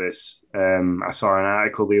excited for this. I saw an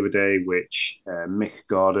article the other day which Mick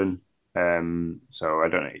Gordon, so I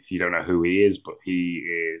don't know if you don't know who he is, but he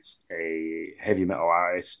is a heavy metal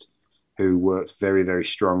artist who worked very, very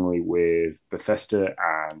strongly with Bethesda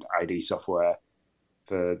and ID Software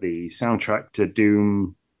for the soundtrack to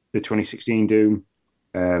Doom, the 2016 Doom.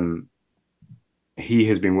 Um, he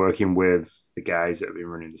has been working with the guys that have been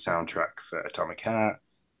running the soundtrack for Atomic Heart.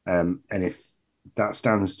 And if that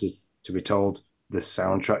stands to be told, the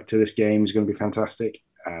soundtrack to this game is going to be fantastic.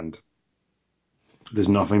 And there's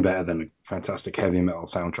nothing better than a fantastic heavy metal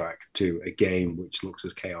soundtrack to a game which looks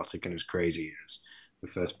as chaotic and as crazy as the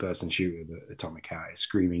first person shooter that Atomic Heart is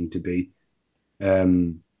screaming to be.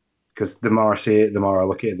 Because the more I see it, the more I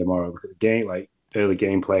look at it, the more I look at the game, like early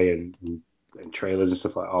gameplay and trailers and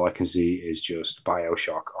stuff like that, all I can see is just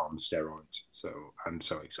Bioshock on steroids. So I'm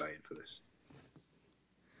so excited for this.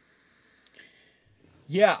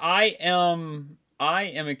 Yeah, I am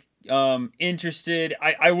interested.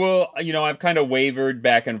 I will, I've kind of wavered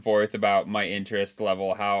back and forth about my interest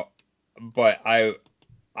level, but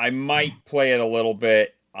I might play it a little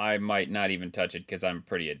bit. I might not even touch it because I'm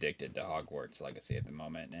pretty addicted to Hogwarts Legacy at the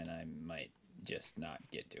moment, and I might just not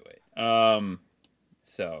get to it.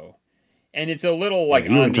 So, and it's a little like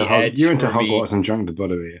on the edge. You into Hogwarts and drank the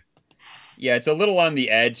butter here. Yeah, it's a little on the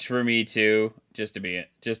edge for me too. Just to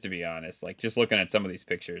be honest, like just looking at some of these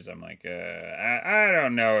pictures, I'm like, I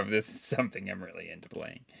don't know if this is something I'm really into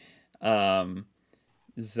playing.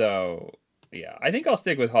 So yeah, I think I'll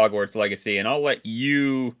stick with Hogwarts Legacy, and I'll let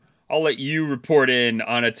you report in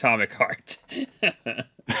on Atomic Heart.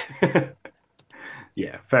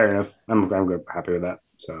 Yeah, fair enough. I'm happy with that.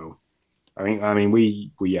 So, I mean,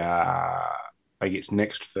 we are like it's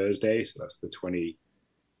next Thursday, so that's the 24th.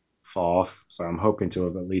 So I'm hoping to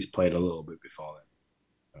have at least played a little bit before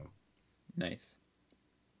then. So. Nice.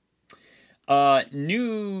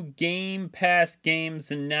 New Game Pass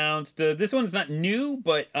games announced. This one's not new,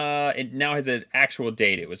 but it now has an actual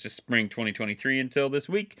date. It was just spring 2023 until this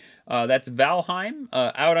week. That's Valheim,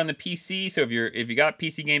 out on the PC. So if you got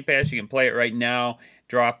PC Game Pass, you can play it right now.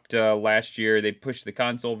 Dropped last year. They pushed the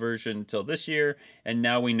console version till this year, and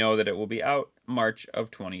now we know that it will be out March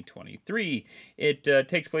of 2023. It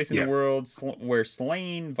takes place in a world where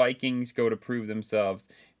slain Vikings go to prove themselves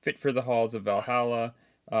fit for the halls of Valhalla.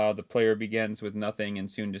 The player begins with nothing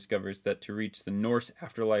and soon discovers that to reach the Norse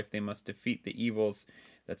afterlife, they must defeat the evils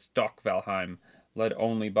that stalk Valheim, led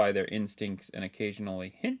only by their instincts and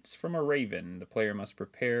occasionally hints from a raven. The player must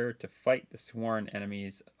prepare to fight the sworn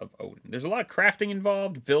enemies of Odin. There's a lot of crafting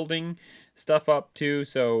involved, building stuff up too.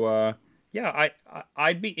 So yeah,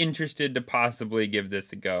 I'd be interested to possibly give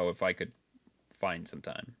this a go if I could find some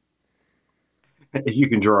time. If you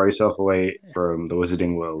can draw yourself away from the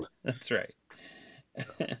wizarding world. That's right.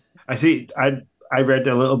 I see. I read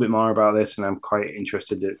a little bit more about this, and I'm quite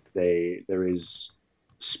interested that there is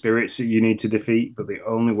spirits that you need to defeat, but the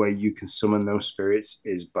only way you can summon those spirits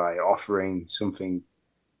is by offering something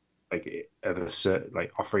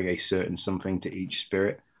offering a certain something to each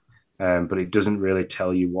spirit. But it doesn't really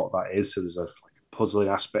tell you what that is. So there's a puzzling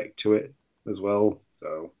aspect to it as well.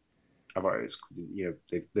 So I thought it was,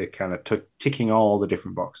 they're kind of ticking all the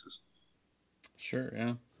different boxes. Sure.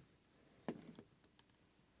 Yeah.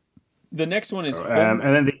 The next one is go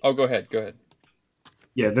ahead.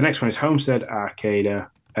 Yeah, the next one is Homestead Arcada,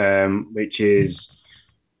 which is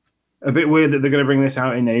a bit weird that they're going to bring this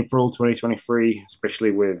out in April 2023,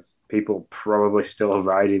 especially with people probably still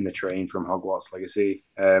riding the train from Hogwarts Legacy.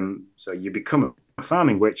 So you become a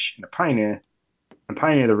farming witch and pioneer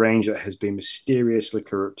the range that has been mysteriously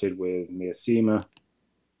corrupted with Miasma.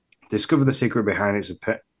 Discover the secret behind its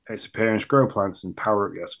appearance, grow plants, and power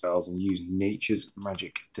up your spells, and use nature's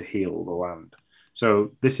magic to heal the land.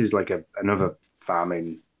 So this is like another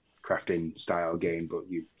farming, crafting style game, but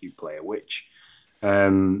you play a witch,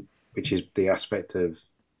 which is the aspect of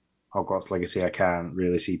Hogwarts Legacy I can't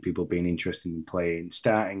really see people being interested in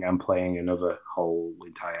starting and playing another whole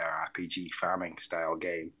entire RPG farming style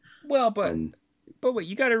game. Well, but wait,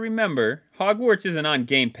 you got to remember, Hogwarts isn't on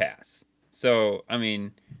Game Pass, so I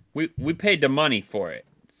mean, we paid the money for it.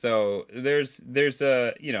 So there's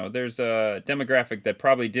a demographic that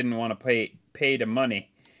probably didn't want to pay the money,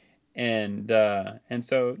 and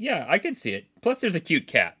so yeah, I could see it. Plus, there's a cute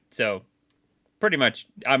cat, so pretty much,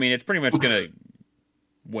 I mean, it's pretty much gonna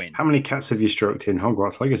win. How many cats have you stroked in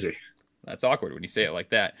Hogwarts Legacy? That's awkward when you say it like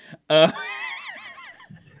that. Um,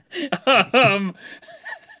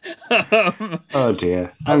 Oh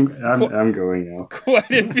dear, I'm going now. quite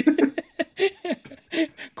a few.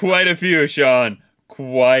 Quite a few, Sean.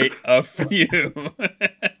 Quite a few.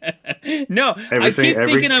 No, I keep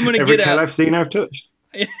thinking I'm going to every get cat a. I've seen, I've touched.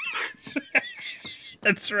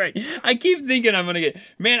 That's right. I keep thinking I'm gonna get.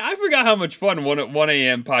 Man, I forgot how much fun 1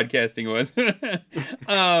 a.m. podcasting was.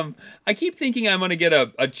 I keep thinking I'm gonna get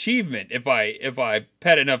a achievement if I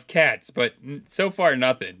pet enough cats, but so far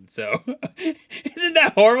nothing. So, isn't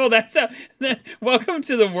that horrible? Welcome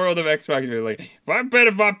to the world of Xbox. You're like,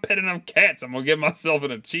 if I pet enough cats, I'm gonna give myself an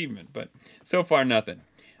achievement. But so far nothing.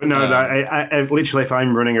 No, I literally, if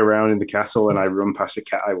I'm running around in the castle and I run past a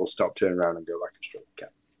cat, I will stop, turn around, and go back and stroke the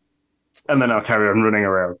cat. And then I'll carry on running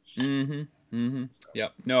around.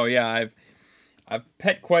 Yep. No, yeah, I've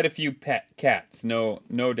pet quite a few pet cats. No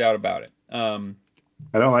doubt about it. I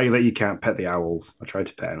don't like that you can't pet the owls. I tried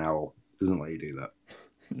to pet an owl. It doesn't let you do that.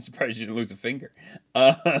 I'm surprised you didn't lose a finger.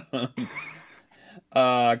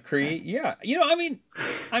 Create, yeah. Me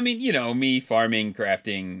farming,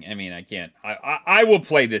 crafting. I mean, I can't. I will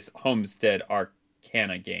play this Homestead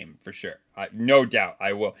Arcana game for sure. No doubt,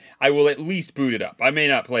 I will. I will at least boot it up. I may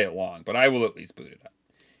not play it long, but I will at least boot it up.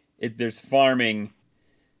 There's farming,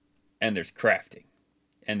 and there's crafting,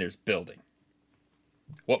 and there's building.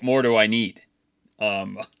 What more do I need?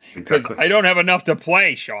 Because Exactly. I don't have enough to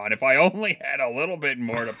play, Sean. If I only had a little bit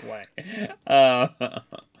more to play.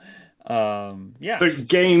 Yeah. So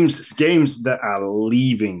games that are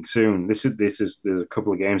leaving soon. There's a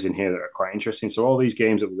couple of games in here that are quite interesting. So all these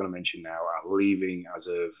games that we're going to mention now are leaving as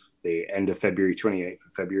of the end of February, 28th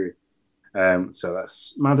of February. So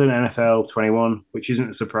that's Madden NFL 21, which isn't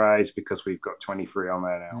a surprise because we've got 23 on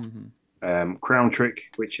there now. Mm-hmm. Crown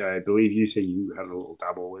Trick, which I believe you say you had a little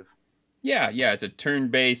dabble with. Yeah, it's a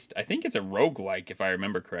turn-based. I think it's a roguelike, if I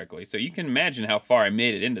remember correctly. So you can imagine how far I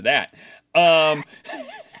made it into that.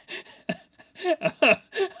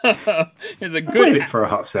 It's a good. I played it for a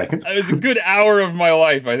hot second. It was a good hour of my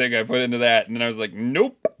life, I think I put into that, and then I was like,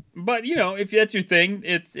 nope. But if that's your thing,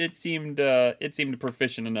 it seemed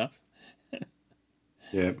proficient enough.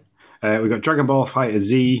 Yeah. We got Dragon Ball Fighter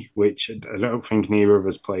Z, which I don't think neither of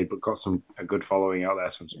us played, but got a good following out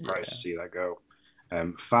there, so I'm surprised to see that go.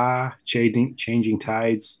 Far Changing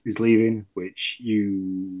Tides is leaving, which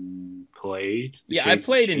you played. Yeah, I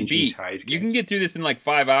played and beat. You can get through this in like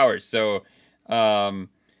 5 hours, so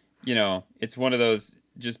it's one of those.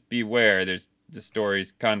 Just beware. The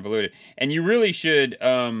story's convoluted, and you really should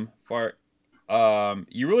you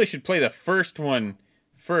really should play the first one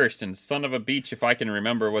first. And Son of a Beach, if I can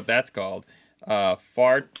remember what that's called. Far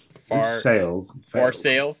Sales. Is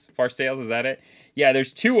that it? Yeah,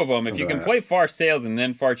 there's 2 of them. If you can play Far Sales and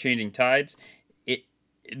then Far Changing Tides,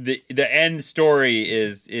 the end story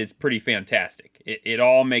is pretty fantastic. It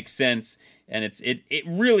all makes sense, and it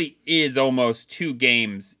really is almost 2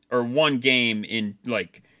 games or 1 game in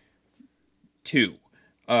like 2.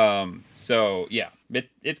 So yeah,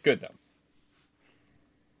 it's good though.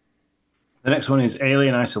 The next one is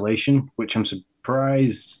Alien Isolation, which I'm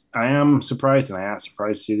surprised. I am surprised, and I am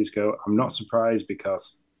surprised to see this go. I'm not surprised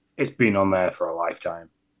because it's been on there for a lifetime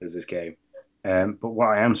as this game. But what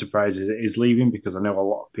I am surprised is it is leaving because I know a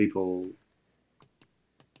lot of people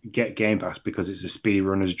get Game Pass because it's a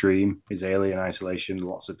speedrunner's dream. Is Alien Isolation.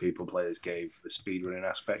 Lots of people play this game for the speedrunning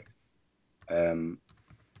aspect.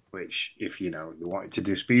 Which, if you wanted to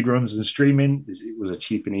do speedruns and streaming, it was a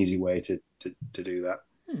cheap and easy way to do that.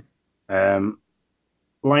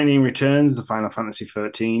 Lightning Returns, the Final Fantasy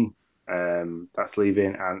 13. That's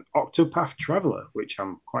leaving, and Octopath Traveler, which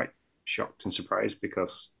I'm quite shocked and surprised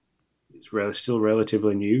because it's still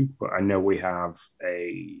relatively new, but I know we have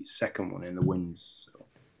a second one in the wings. So.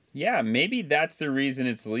 Yeah, maybe that's the reason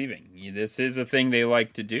it's leaving. This is a thing they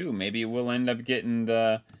like to do. Maybe we'll end up getting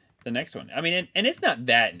the next one. I mean, and it's not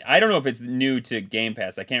that. I don't know if it's new to Game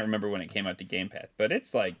Pass. I can't remember when it came out to Game Pass, but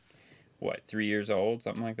it's like, 3 years old,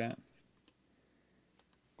 something like that?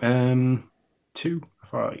 2. I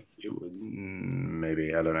thought it would,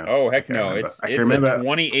 maybe, I don't know. Oh, heck no. It's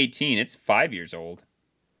 2018. It's 5 years old.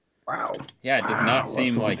 Wow. Yeah, it does not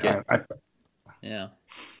seem like it. Yeah.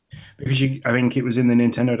 Because I think it was in the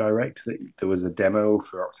Nintendo Direct that there was a demo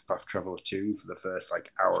for Octopath Traveler 2 for the first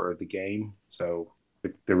hour of the game. So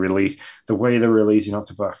the way they're releasing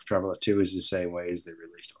Octopath Traveler 2 is the same way as they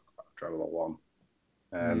released Octopath Traveler 1.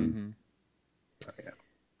 Yeah.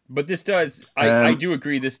 But this does, I do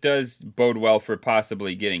agree, this does bode well for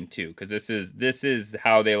possibly getting 2, because this is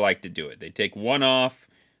how they like to do it. They take one off,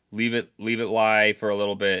 leave it lie for a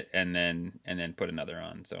little bit, and then put another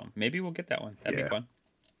on. So maybe we'll get that one. That'd be fun.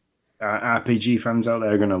 RPG fans out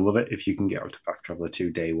there are going to love it if you can get Octopath Traveler 2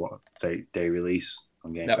 day release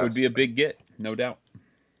on Game Pass. That would be a big get, no doubt.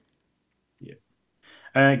 Yeah.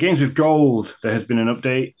 Games with Gold, there has been an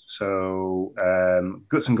update. So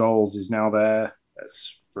Guts and Goals is now there.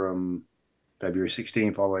 That's from February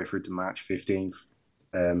 16th all the way through to March 15th.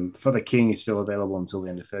 For the King is still available until the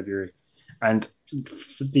end of February. And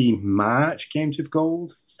for the March Games with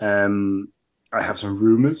Gold, I have some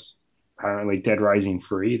rumors. Apparently, Dead Rising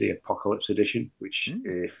 3, the Apocalypse Edition, which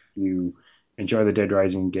if you enjoy the Dead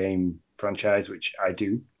Rising game franchise, which I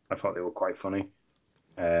do, I thought they were quite funny.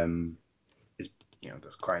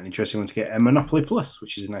 That's quite an interesting one to get. And Monopoly Plus,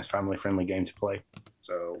 which is a nice family-friendly game to play.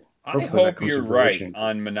 So I hope you're right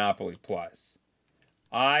on Monopoly Plus.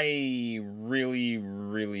 I really,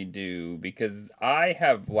 really do, because I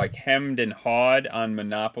have like hemmed and hawed on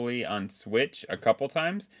Monopoly on Switch a couple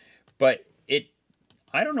times, but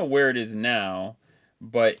I don't know where it is now,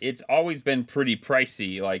 but it's always been pretty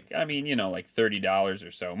pricey. Like, I mean, like $30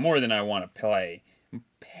 or so, more than I want to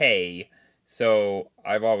pay. So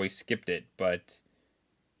I've always skipped it, but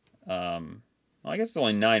I guess it's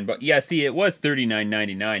only $9. But yeah, see, it was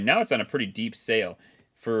 $39.99. Now it's on a pretty deep sale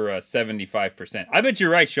for 75%. I bet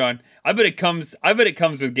you're right, Sean. I bet it comes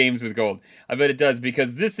with Games with Gold. I bet it does,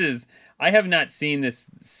 because I have not seen this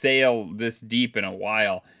sale this deep in a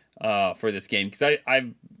while for this game, because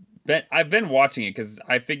I've been watching it because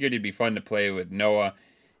I figured it'd be fun to play with Noah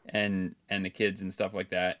and the kids and stuff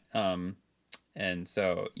like that. And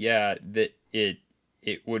so yeah, that it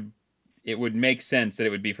would make sense that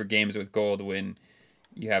it would be for Games with Gold when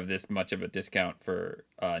you have this much of a discount for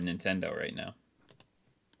Nintendo right now.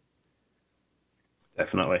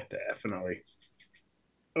 Definitely.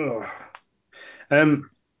 Oh.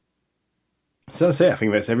 So that's it. I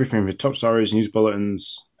think that's everything with top stories, news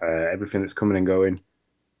bulletins, everything that's coming and going.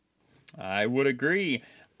 I would agree.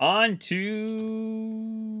 On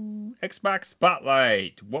to Xbox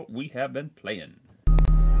Spotlight, what we have been playing.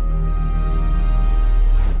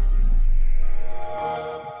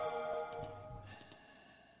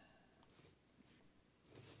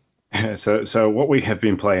 So what we have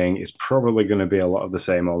been playing is probably going to be a lot of the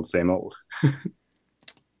same old.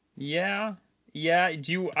 Yeah.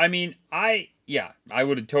 I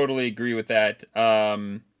would totally agree with that.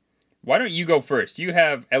 Why don't you go first? You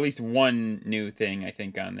have at least one new thing, I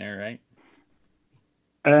think, on there, right?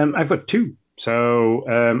 I've got two. So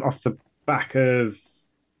off the back of,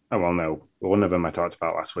 no, one of them I talked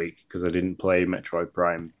about last week because I didn't play Metroid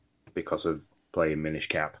Prime because of playing Minish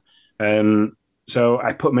Cap. So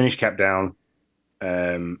I put Minish Cap down,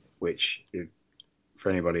 which for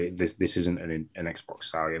anybody, this isn't an Xbox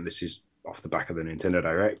style game. This is off the back of the Nintendo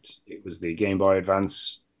Direct. It was the Game Boy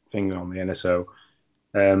Advance thing on the NSO.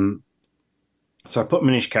 So I put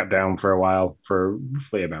Minish Cap down for a while, for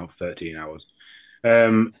roughly about 13 hours,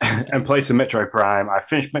 and played some Metroid Prime. I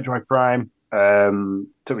finished Metroid Prime.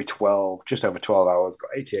 Took me just over 12 hours.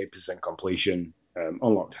 Got 88% completion.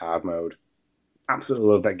 Unlocked hard mode. Absolutely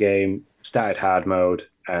love that game. Started hard mode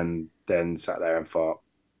and then sat there and thought,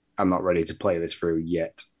 I'm not ready to play this through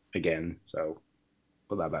yet again. So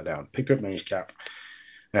put that back down. Picked up Minish Cap.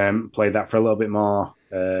 Played that for a little bit more,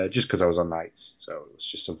 just because I was on nights. So it was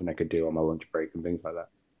just something I could do on my lunch break and things like that.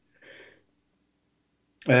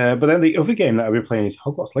 But then the other game that I've been playing is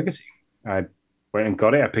Hogwarts Legacy. I went and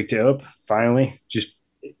got it. I picked it up finally. Just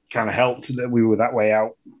it kind of helped that we were that way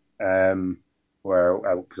out,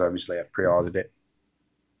 because obviously I pre-ordered it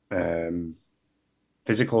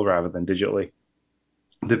physical rather than digitally.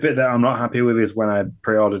 The bit that I'm not happy with is when I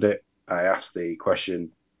pre-ordered it, I asked the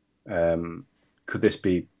question, could this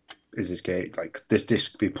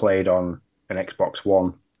disc be played on an Xbox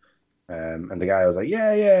One? And the guy was like,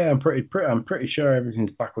 yeah, I'm pretty sure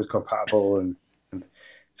everything's backwards compatible, and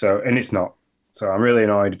it's not. So I'm really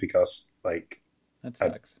annoyed because that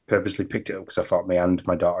sucks. I purposely picked it up because I thought me and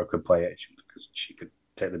my daughter could play it because she could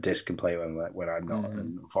take the disc and play it when I'm not. Mm-hmm.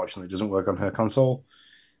 And unfortunately, it doesn't work on her console,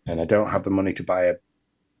 and I don't have the money to buy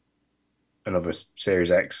another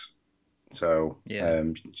Series X. So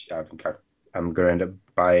I think I'm going to end up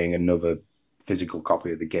buying another physical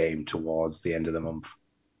copy of the game towards the end of the month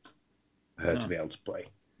for her to be able to play.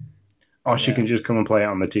 Or she can just come and play it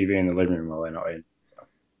on the TV in the living room while they're not in. So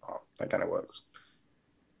that kind of works.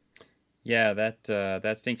 Yeah,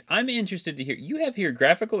 that stinks. I'm interested to hear. You have here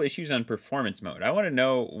graphical issues on performance mode. I want to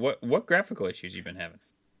know what graphical issues you've been having.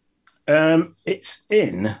 It's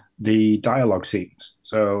in the dialogue scenes.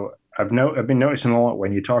 So I've been noticing a lot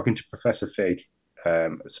when you're talking to Professor Fig,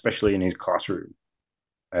 especially in his classroom.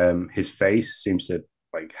 His face seems to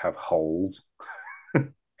like have holes.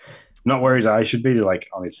 Not where his eyes should be, like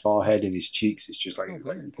on his forehead and his cheeks. It's just like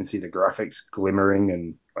you can see the graphics glimmering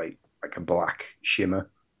and like a black shimmer.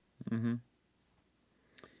 Mm-hmm.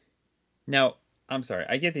 Now, I'm sorry,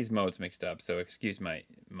 I get these modes mixed up, so excuse my.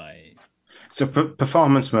 So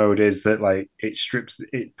performance mode is that like it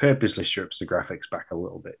purposely strips the graphics back a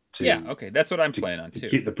little bit Yeah, okay, that's what I'm playing on to too.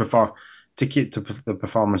 keep the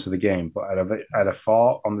performance of the game. But I'd have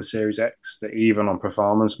thought on the Series X that even on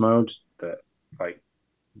performance mode that like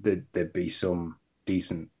there'd be some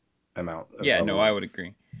decent amount of Yeah, no, I would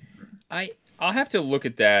agree. I'll have to look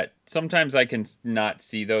at that. Sometimes I can not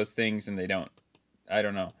see those things and they don't. I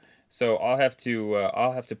don't know. So I'll have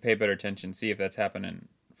to pay better attention, see if that's happening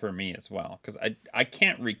for me as well, because I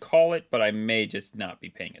can't recall it, but I may just not be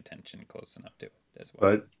paying attention close enough to it as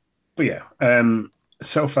well. But yeah,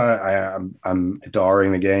 so far I'm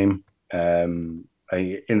adoring the game. In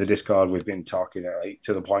the Discord, we've been talking like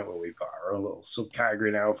to the point where we've got our own little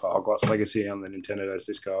subcategory now for Hogwarts Legacy on the Nintendo DS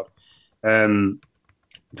Discord. The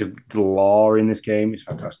lore in this game is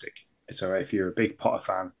fantastic. So if you're a big Potter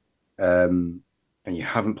fan and you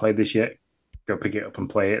haven't played this yet, go pick it up and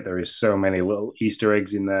play it. There is so many little Easter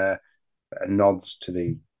eggs in there that are nods to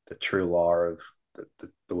the true lore of the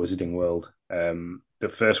Wizarding world. The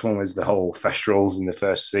first one was the whole Thestrals in the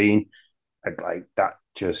first scene. Like that,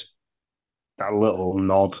 just that little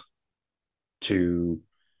nod to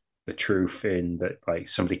the truth in that, like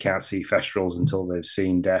somebody can't see Thestrals until they've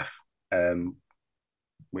seen death,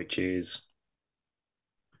 which is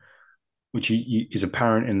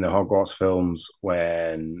apparent in the Hogwarts films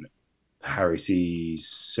when Harry sees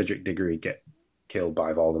Cedric Diggory get killed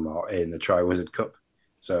by Voldemort in the Triwizard Cup.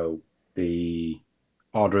 So the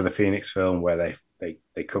Order of the Phoenix film, where they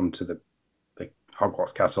come to the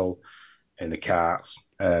Hogwarts Castle in the carts,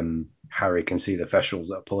 Harry can see the Thestrals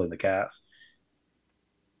that are pulling the carts.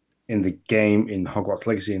 In the game, in Hogwarts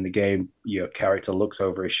Legacy, in the game, your character looks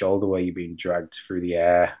over his shoulder where you're being dragged through the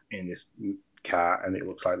air in this cart, and it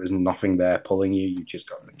looks like there's nothing there pulling you. You've just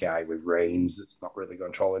got the guy with reins that's not really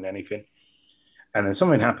controlling anything. And then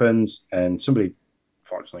something happens, and somebody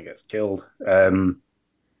fortunately gets killed. And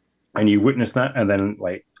you witness that, and then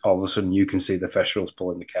like all of a sudden you can see the Thestrals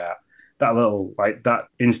pulling the cart. That little like that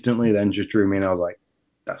instantly then just drew me, and I was like,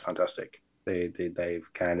 that's fantastic. They've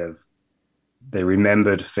kind of they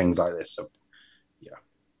remembered things like this. So yeah,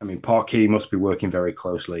 I mean, Parkey must be working very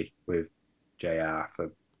closely with JR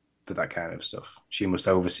for that kind of stuff. She must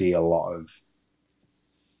oversee a lot of.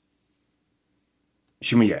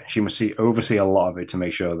 She must oversee a lot of it to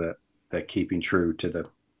make sure that they're keeping true to the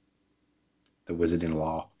Wizarding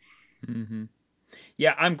law. Mm-hmm.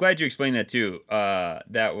 Yeah, I'm glad you explained that too. You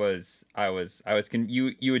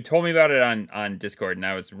had told me about it on Discord, and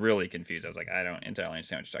I was really confused. I was like, I don't entirely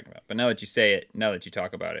understand what you're talking about. But now that you say it, now that you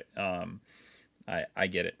talk about it, I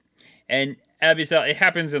get it. And Abigail, it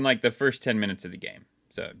happens in like the first 10 minutes of the game.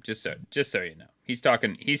 So just so you know, he's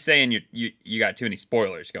saying you got too many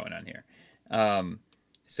spoilers going on here.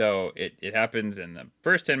 So it happens in the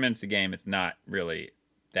first 10 minutes of the game. It's not really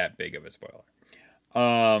that big of a spoiler.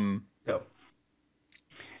 No.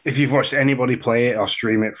 If you've watched anybody play it or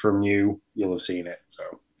stream it from you, you'll have seen it.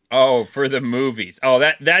 So. Oh, for the movies. Oh,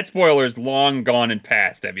 that spoiler's long gone and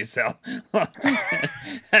past, Abigail.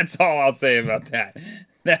 That's all I'll say about that.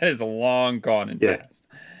 That is long gone and past.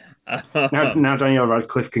 Now Daniel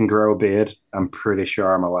Radcliffe can grow a beard. I'm pretty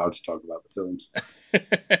sure I'm allowed to talk about the films.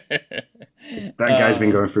 That guy's been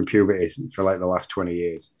going through puberty for like the last 20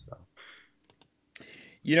 years. So.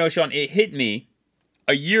 You know, Sean, it hit me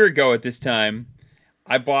a year ago at this time.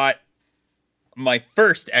 I bought my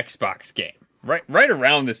first Xbox game. Right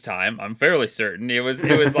around this time, I'm fairly certain. It was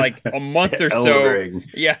like a month or so. Ring.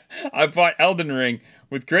 Yeah, I bought Elden Ring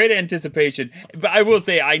with great anticipation, but I will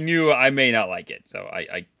say I knew I may not like it. So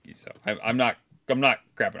I'm not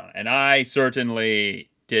crapping on it, and I certainly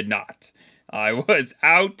did not. I was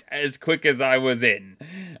out as quick as I was in.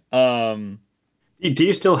 Do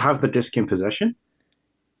you still have the disc in possession?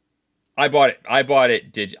 I bought it. I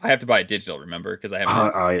have to buy it digital, remember? Because I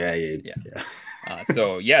have. Yeah.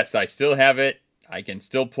 So yes, I still have it. I can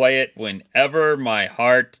still play it whenever my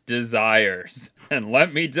heart desires. And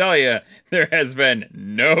let me tell you, there has been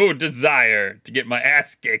no desire to get my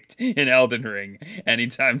ass kicked in Elden Ring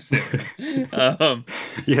anytime soon.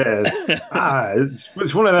 It's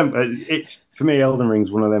one of them. It's for me, Elden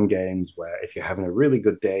Ring's one of them games where if you're having a really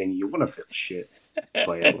good day and you want to feel shit,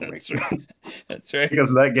 play Elden Ring. That's right.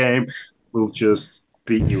 Because that game will just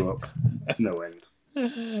beat you up, no end.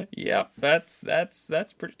 Yep, that's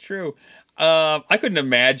pretty true. I couldn't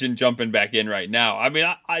imagine jumping back in right now. I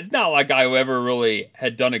mean, it's not like I ever really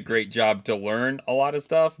had done a great job to learn a lot of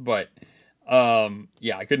stuff, but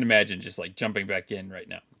yeah, I couldn't imagine just like jumping back in right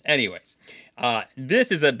now. Anyways, this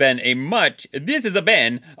has been a much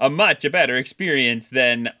better experience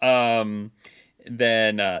than that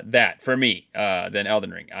for me than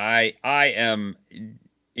Elden Ring. I am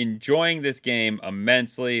enjoying this game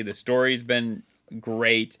immensely. The story's been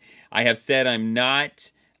great. I have said I'm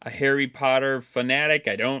not a Harry Potter fanatic.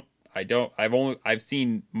 I've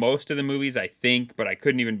seen most of the movies, I think, but I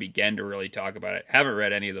couldn't even begin to really talk about it. Haven't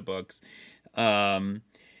read any of the books. But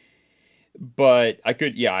I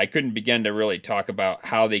couldn't begin to really talk about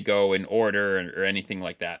how they go in order or anything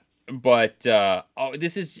like that. But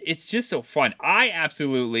it's just so fun. I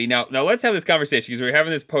absolutely now let's have this conversation because we're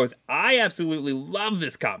having this post. I absolutely love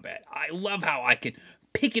this combat. I love how I can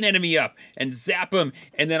pick an enemy up and zap them,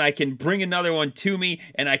 and then I can bring another one to me,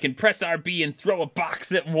 and I can press RB and throw a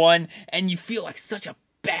box at one, and you feel like such a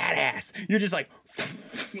badass. You're just like,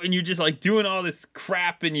 and you're just like doing all this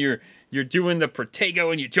crap, and you're doing the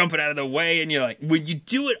Protego, and you're jumping out of the way, and you're like, when you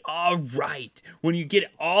do it all right, when you get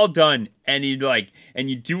it all done, and you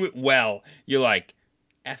do it well, you're like,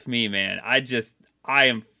 F me, man. I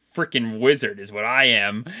am freaking wizard is what I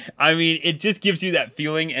am. I mean, it just gives you that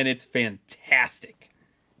feeling, and it's fantastic.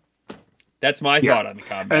 That's my thought on the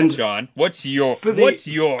combat, and Sean. What's yours? For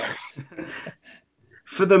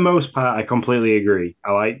the most part, I completely agree.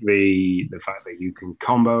 I like the fact that you can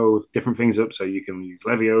combo different things up. So you can use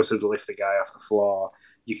Leviosa to lift the guy off the floor.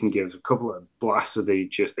 You can give a couple of blasts of the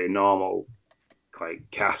normal like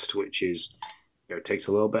cast, which is takes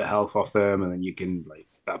a little bit of health off them, and then you can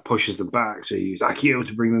that pushes them back. So you use Accio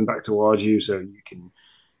to bring them back towards you. So you can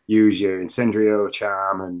use your Incendio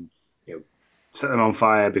charm and set them on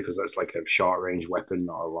fire because that's like a short range weapon,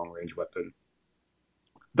 not a long range weapon.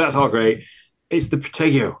 That's all great. It's the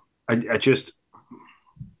Protego. I just,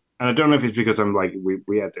 and I don't know if it's because I'm like,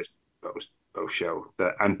 we had this post show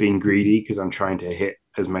that I'm being greedy because I'm trying to hit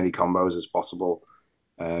as many combos as possible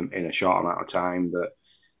in a short amount of time. That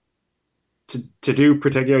to do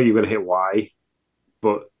Protego, you've got to hit Y,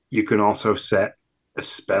 but you can also set a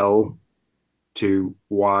spell to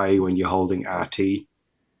Y when you're holding RT.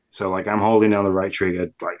 So like I'm holding down the right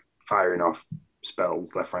trigger, like firing off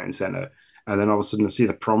spells left, right, and center, and then all of a sudden I see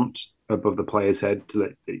the prompt above the player's head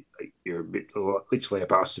to you're literally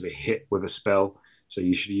about to be hit with a spell, so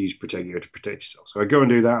you should use Protego to protect yourself. So I go and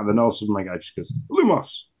do that, and then all of a sudden my guy just goes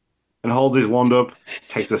Lumos and holds his wand up,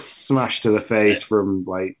 takes a smash to the face from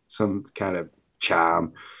like some kind of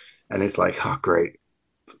charm, and it's like, oh great,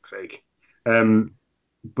 fuck's sake.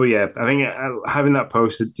 But yeah, I think having that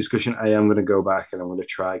posted discussion, I am going to go back and I'm going to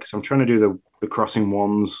try because I'm trying to do the crossing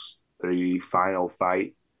wands, the final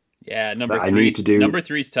fight. Yeah, number 3. I need to do. Number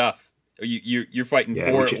 3's tough. You're fighting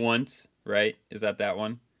 4 at once, right? Is that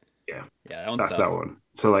one? Yeah, that's that one.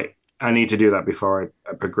 So like, I need to do that before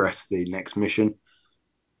I progress the next mission.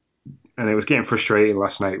 And it was getting frustrating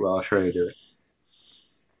last night while I was trying to do it,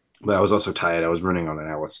 but I was also tired. I was running on an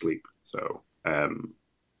hour's sleep, so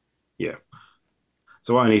yeah.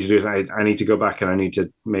 So what I need to do is I need to go back and I need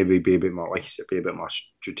to maybe be a bit more, like you said, be a bit more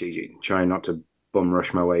strategic. Try not to bum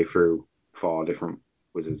rush my way through 4 different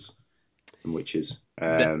wizards and witches.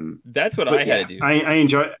 That's what I had to do. I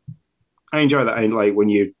enjoy that. I like when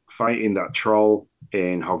you're fighting that troll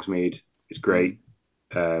in Hogsmeade. It's great.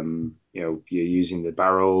 You're using the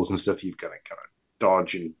barrels and stuff. You've got to kind of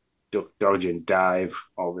dodge and dive.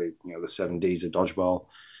 All the the 7 Ds of dodgeball.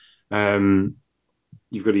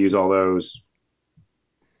 You've got to use all those.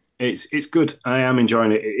 It's good. I am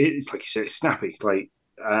enjoying it. It's like you said, it's snappy. Like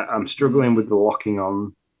I'm struggling with the locking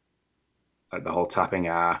on, like the whole tapping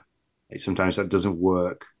R. Sometimes that doesn't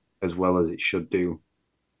work as well as it should do,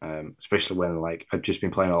 especially when like I've just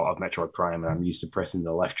been playing a lot of Metroid Prime and I'm used to pressing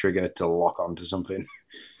the left trigger to lock onto something.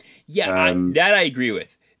 Yeah, that I agree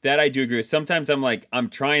with. That I do agree with. Sometimes I'm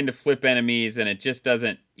trying to flip enemies and it just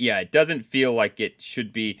doesn't. Yeah, it doesn't feel like it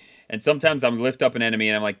should be. And sometimes I'm lift up an enemy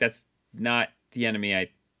and I'm like, that's not the enemy I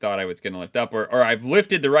thought I was going to lift up, or I've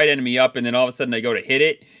lifted the right enemy up and then all of a sudden I go to hit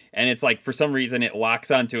it and it's like for some reason it locks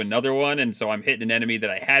onto another one, and so I'm hitting an enemy that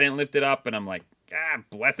I hadn't lifted up and I'm like,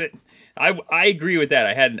 bless it. I agree with that.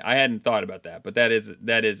 I hadn't thought about that, but that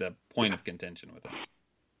is a point of contention with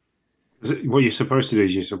it. What you're supposed to do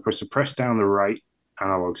is you're supposed to press down the right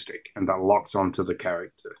analog stick and that locks onto the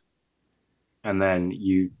character, and then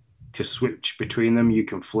to switch between them you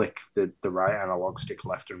can flick the right analog stick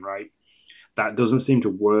left and right. That doesn't seem to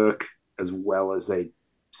work as well as they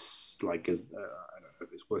like. I don't know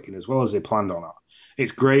if it's working as well as they planned or not.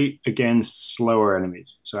 It's great against slower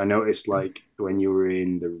enemies. So I noticed like when you were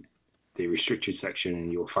in the restricted section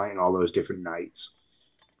and you were fighting all those different knights,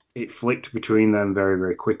 it flicked between them very,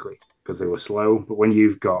 very quickly because they were slow. But when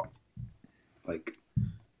you've got like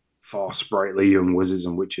 4 sprightly young wizards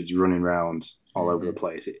and witches running around all over the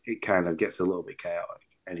place, it kind of gets a little bit chaotic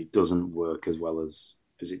and it doesn't work as well as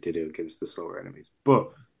it did against the slower enemies.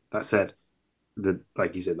 But that said,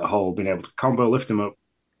 like you said, the whole being able to combo, lift them up,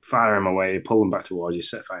 fire them away, pull them back towards you,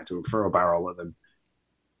 set fire to them, throw a barrel at them,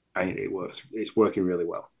 and it works. It's working really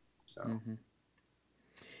well. So.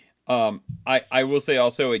 I will say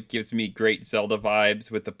also it gives me great Zelda vibes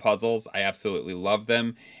with the puzzles. I absolutely love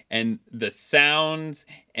them. And the sounds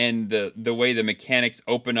and the way the mechanics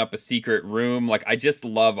open up a secret room, like I just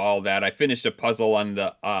love all that. I finished a puzzle on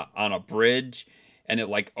a bridge and it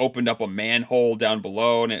like opened up a manhole down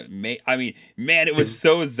below and it was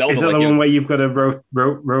so Zelda. Is that the one where you've got to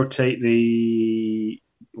rotate the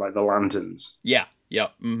lanterns? Yeah.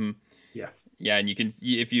 Yep. Mm-hmm. Yeah. Yeah, and you can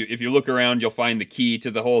if you look around, you'll find the key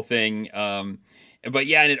to the whole thing. But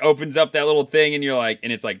yeah, and it opens up that little thing, and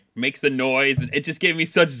it's like makes the noise, and it just gave me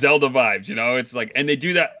such Zelda vibes, you know. It's like, and they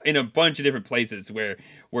do that in a bunch of different places where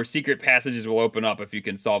secret passages will open up if you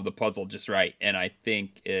can solve the puzzle just right, and I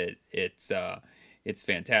think it's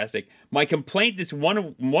fantastic. My complaint, one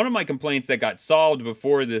of my complaints that got solved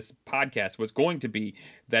before this podcast was going to be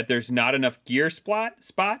that there's not enough gear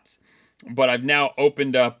spots, but I've now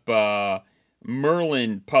opened up.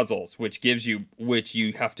 Merlin puzzles, which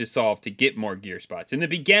you have to solve to get more gear spots. In the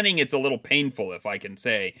beginning, it's a little painful, if I can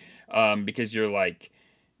say, because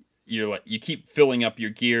you keep filling up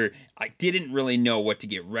your gear. I didn't really know what to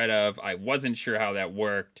get rid of. I wasn't sure how that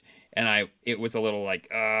worked, and it was a little like,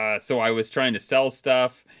 so I was trying to sell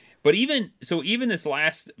stuff. But even this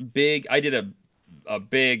last big, I did a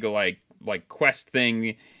big like quest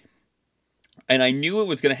thing, and I knew it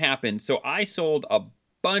was going to happen, so I sold a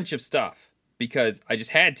bunch of stuff. Because I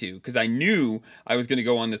just had to, because I knew I was going to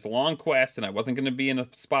go on this long quest and I wasn't going to be in a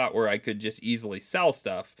spot where I could just easily sell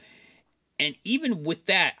stuff. And even with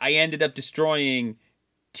that, I ended up destroying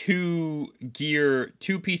two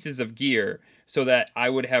pieces of gear so that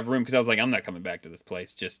I would have room, because I was like, I'm not coming back to this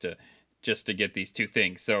place just to get these 2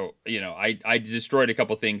 things. So, I destroyed a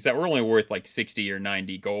couple things that were only worth like 60 or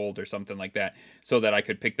 90 gold or something like that so that I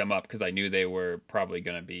could pick them up because I knew they were probably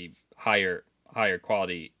going to be higher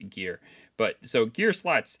quality gear. But so gear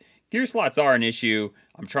slots are an issue.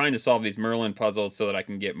 I'm trying to solve these Merlin puzzles so that I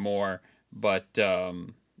can get more. But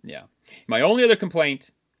yeah, my only other complaint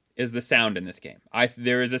is the sound in this game.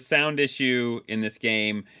 There is a sound issue in this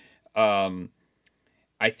game. I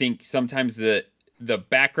think sometimes the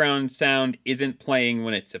background sound isn't playing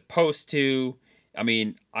when it's supposed to. I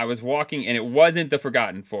mean, I was walking and it wasn't the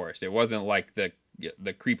Forgotten Forest. It wasn't like the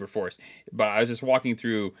Creeper Forest, but I was just walking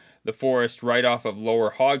through the forest right off of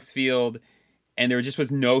Lower Hogsfield, and there just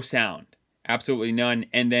was no sound, absolutely none.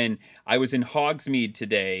 And then I was in Hogsmeade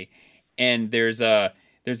today, and there's a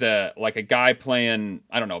guy playing,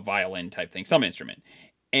 I don't know, violin type thing, some instrument,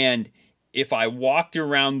 and if I walked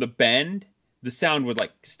around the bend, the sound would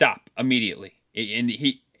like stop immediately, and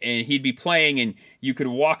he'd be playing, and you could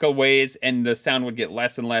walk a ways, and the sound would get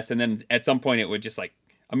less and less, and then at some point it would just like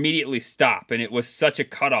immediately stop, and it was such a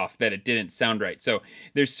cutoff that it didn't sound right. So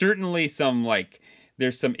there's certainly some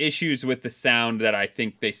issues with the sound that I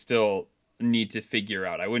think they still need to figure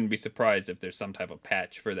out. I wouldn't be surprised if there's some type of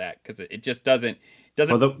patch for that, because it just doesn't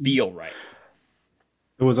feel right.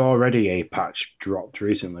 There was already a patch dropped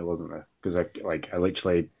recently, wasn't there? Because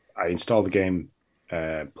I installed the game,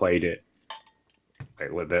 played it,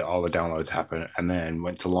 all the downloads happened, and then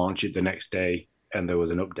went to launch it the next day, and there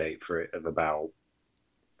was an update for it of about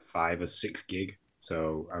 5 or 6 gig.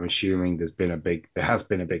 So I'm assuming there has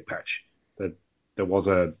been a big patch. There was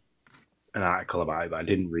an article about it, but I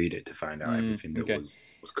didn't read it to find out everything that was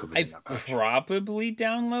covered in that patch. I probably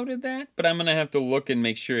downloaded that, but I'm gonna have to look and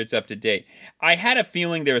make sure it's up to date. I had a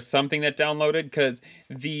feeling there was something that downloaded, because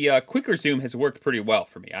the quick resume has worked pretty well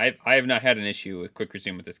for me. I have not had an issue with quick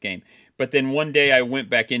resume with this game. But then one day I went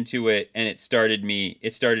back into it and it started me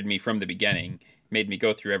from the beginning. Made me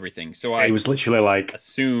go through everything. So it was literally like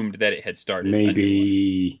assumed that it had started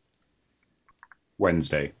maybe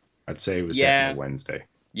Wednesday. I'd say it was definitely Wednesday.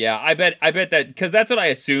 Yeah, I bet that, because that's what I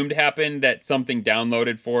assumed happened, that something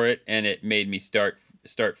downloaded for it and it made me start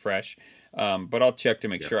fresh. But I'll check to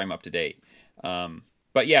make sure I'm up to date.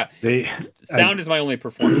 But yeah, sound is my only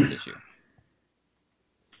performance issue.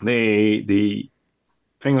 The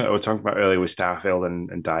thing that I was talking about earlier with Starfield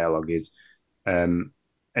and dialogue is,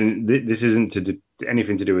 and this isn't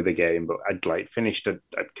anything to do with the game, but I'd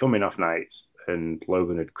come in off nights, and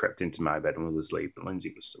Logan had crept into my bed and was asleep, and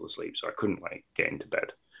Lindsay was still asleep, so I couldn't get into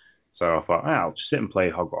bed. So I thought, I'll just sit and play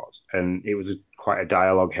Hogwarts. And it was quite a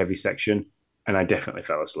dialogue heavy section. And I definitely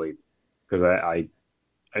fell asleep because I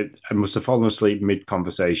must have fallen asleep mid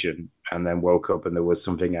conversation and then woke up and there was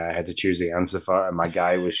something I had to choose the answer for. And my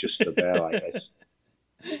guy was just stood there like this,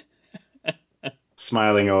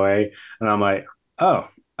 smiling away. And I'm like, oh,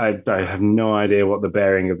 I have no idea what the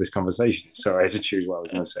bearing of this conversation is. So I had to choose what I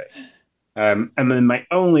was going to say. And then my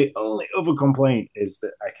only other complaint is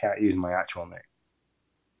that I can't use my actual name.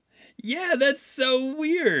 Yeah, that's so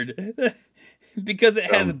weird. Because it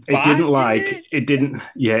has it didn't like it didn't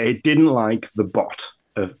the bot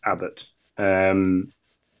of Abbott.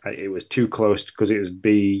 It was too close because it was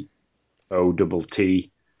BOTT.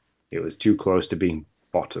 It was too close to being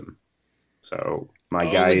bottom. So my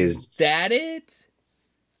guy is that it?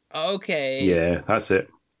 Okay. Yeah, that's it.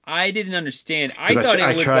 I didn't understand. I thought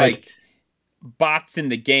it was like bots in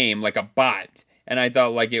the game, like a bot. And I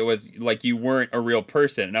thought like it was like you weren't a real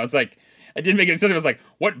person. And I was like, I didn't make any sense. It was like,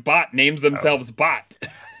 what bot names themselves bot?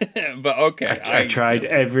 But okay. I tried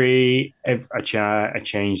I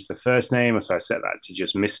changed the first name. So I set that to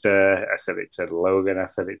just Mr. I set it to Logan. I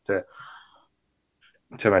set it to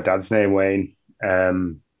my dad's name, Wayne.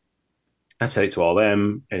 I set it to all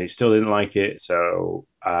them and it still didn't like it. So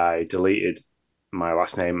I deleted my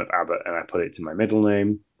last name of Abbott and I put it to my middle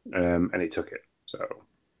name. And it took it. So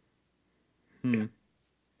yeah.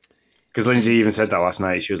 Because Lindsay even said that last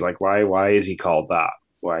night. She was like, "Why is he called that?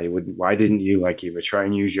 Why didn't you like either try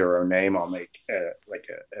and use your own name or make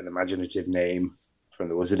an imaginative name from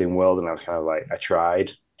the Wizarding World?" And I was kind of like, I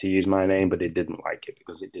tried to use my name, but it didn't like it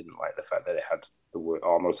because it didn't like the fact that it had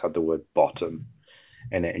almost had the word bottom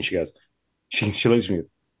in it. And she goes, she looks at me.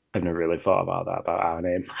 I've never really thought about that about our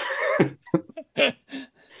name.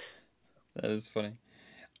 That is funny.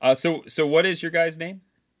 So what is your guy's name?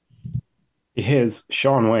 Here's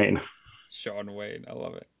Sean Wayne. Sean Wayne, I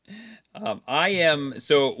love it. I am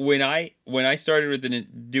so when I started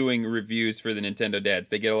with doing reviews for the Nintendo Dads,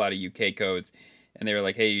 they get a lot of UK codes, and they were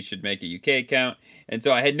like, "Hey, you should make a UK account." And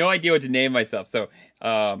so I had no idea what to name myself. So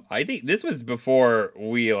I think this was before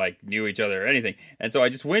we like knew each other or anything. And so I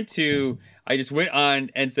just went on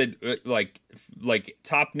and said like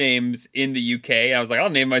top names in the UK. And I was like, I'll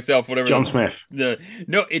name myself whatever. John Smith.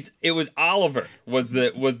 It was Oliver was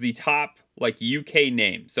the top like UK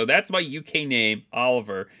name. So that's my UK name,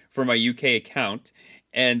 Oliver, for my UK account.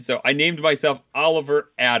 And so I named myself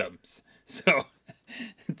Oliver Adams. So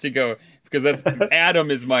to go because that's Adam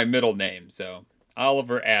is my middle name. So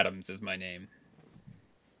Oliver Adams is my name.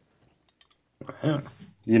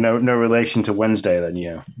 You know, no relation to Wednesday then,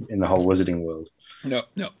 in the whole Wizarding world. No,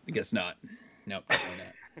 I guess not. No, definitely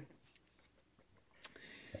not.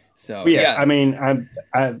 So yeah, I mean,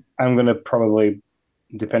 I'm going to probably,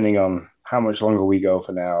 depending on how much longer we go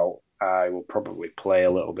for now, I will probably play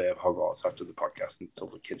a little bit of Hogwarts after the podcast until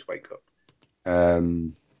the kids wake up.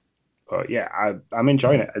 But yeah, I'm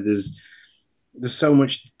enjoying it. There's so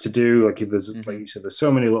much to do. Like like you said, there's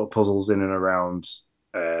so many little puzzles in and around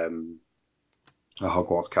a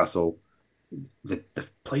Hogwarts castle. The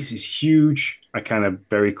place is huge. I kind of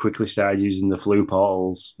very quickly started using the Floo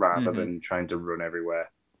portals rather than trying to run everywhere.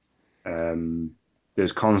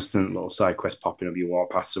 There's constant little side quests popping up. You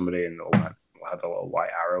walk past somebody and they'll have a little white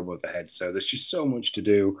arrow above the head. So there's just so much to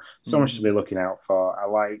do, so much to be looking out for. I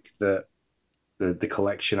like the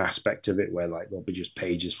collection aspect of it, where like there'll be just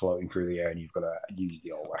pages floating through the air, and you've got to use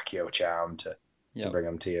the old Accio charm to bring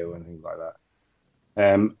them to you and things like that.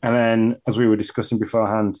 And then, as we were discussing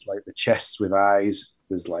beforehand, like the chests with eyes,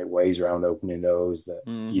 there's like ways around opening those that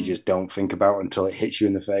you just don't think about until it hits you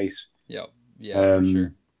in the face. Yep. Yeah, for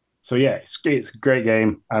sure. So yeah, it's a great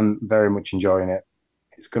game. I'm very much enjoying it.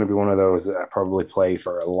 It's going to be one of those that I probably play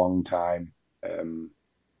for a long time.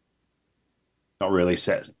 Not really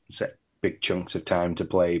set big chunks of time to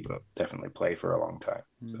play, but definitely play for a long time.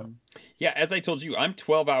 So yeah, as I told you, I'm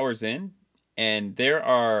 12 hours in, and there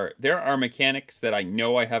are mechanics that I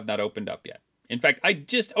know I have not opened up yet. In fact, I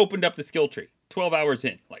just opened up the skill tree 12 hours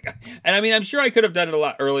in. And I mean, I'm sure I could have done it a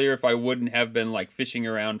lot earlier if I wouldn't have been like fishing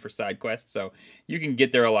around for side quests. So you can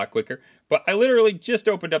get there a lot quicker. But I literally just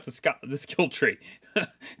opened up the skill tree.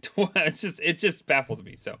 It just baffles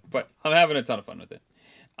me. So, but I'm having a ton of fun with it.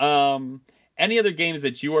 Any other games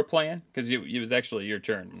that you are playing? Because it was actually your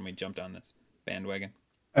turn when we jumped on this bandwagon.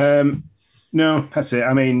 No, that's it.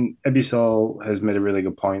 I mean, Ebisolve has made a really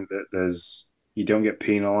good point that you don't get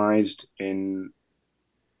penalized in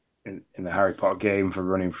the Harry Potter game for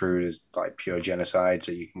running through it as like pure genocide,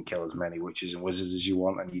 so you can kill as many witches and wizards as you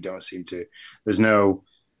want, and you don't seem to. There's no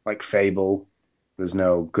like fable. There's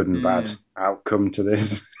no good and bad outcome to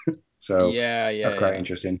this. So yeah, that's quite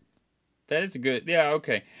interesting. That is a good. Yeah,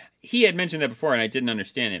 okay. he had mentioned that before, and I didn't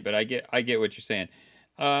understand it, but I get what you're saying.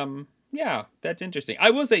 Yeah, that's interesting. I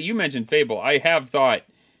will say you mentioned Fable. I have thought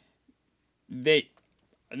they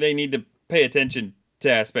need to pay attention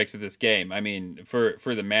to aspects of this game. I mean, for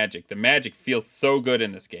the magic feels so good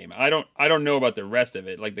in this game. I don't know about the rest of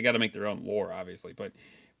it. Like they got to make their own lore, obviously, but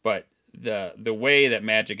the way that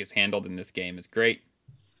magic is handled in this game is great.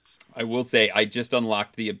 I will say I just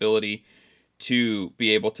unlocked the ability to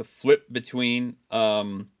be able to flip between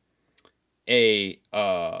a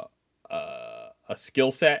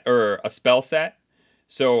skill set or a spell set,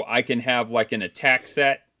 so I can have like an attack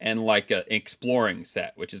set and like an exploring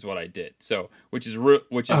set, which is what I did. So it's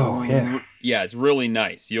really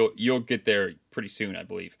nice. You'll get there pretty soon, I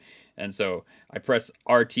believe. And so I press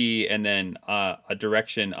RT and then a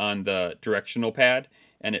direction on the directional pad,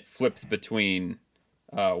 and it flips between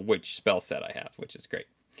which spell set I have, which is great.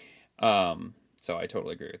 So I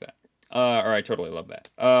totally agree with that. Or I totally love that.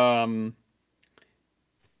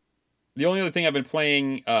 The only other thing I've been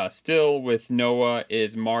playing still with Noah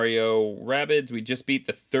is Mario Rabbids. We just beat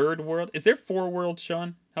the 3rd world. Is there 4 worlds,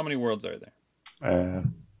 Sean? How many worlds are there?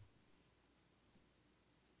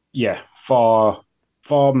 Yeah, 4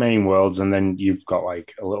 main worlds, and then you've got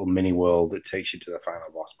like a little mini world that takes you to the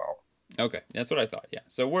final boss battle. Okay, that's what I thought. Yeah,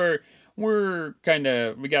 so we're kind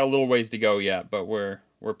of, we got a little ways to go yet, but we're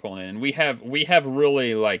pulling in. And we have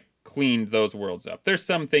really like cleaned those worlds up. There's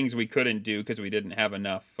some things we couldn't do because we didn't have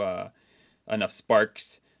enough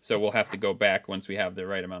sparks, so we'll have to go back once we have the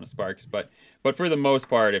right amount of sparks. But for the most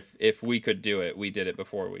part, if we could do it, we did it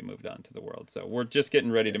before we moved on to the world. So we're just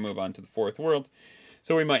getting ready to move on to the 4th world.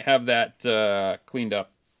 So we might have that cleaned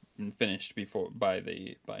up and finished by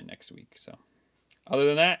next week. So other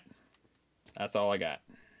than that, that's all I got.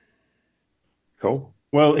 Cool.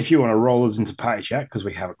 Well, if you want to roll us into party chat, because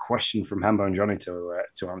we have a question from Hambo and Johnny to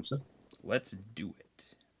answer. Let's do it.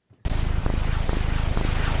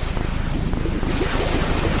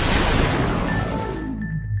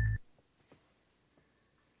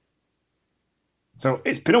 So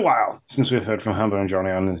it's been a while since we've heard from Hambo and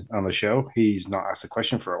Johnny on the show. He's not asked a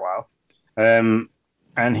question for a while.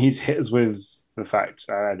 And he's hit us with the fact,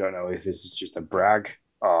 I don't know if this is just a brag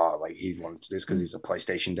or like he wanted to do this because he's a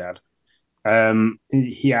PlayStation dad.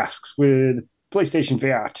 He asks, with PlayStation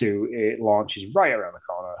VR 2, it launches right around the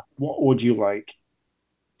corner. What would you like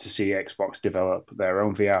to see Xbox develop their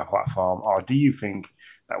own VR platform, or do you think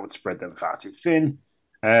that would spread them far too thin?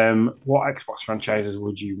 What Xbox franchises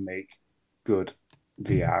would you make good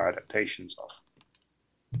VR adaptations of?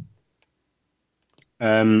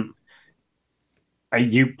 I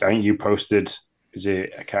think you posted. Is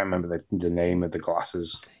it? I can't remember the name of the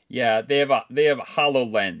glasses. Yeah, they have a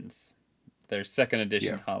HoloLens. Their 2nd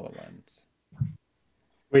edition HoloLens.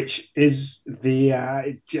 Which is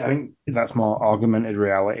I think that's more augmented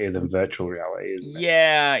reality than virtual reality, isn't it?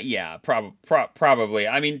 Yeah, probably.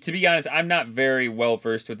 I mean, to be honest, I'm not very well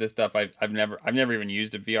versed with this stuff. I've never even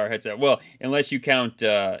used a VR headset. Well, unless you count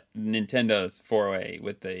Nintendo's 4A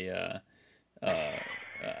with the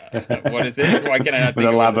what is it? Why can I not think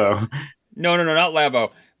of the Labo? No, not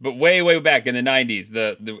Labo. But way back in the 90s,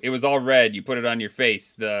 it was all red. You put it on your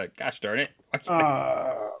face. Gosh darn it!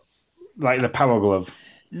 Like the Power Glove.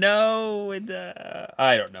 No,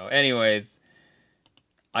 I don't know. Anyways,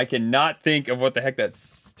 I cannot think of what the heck that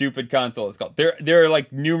stupid console is called. There are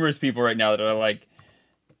like numerous people right now that are like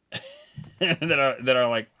that are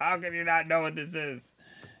like, how can you not know what this is?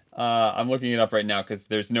 I'm looking it up right now because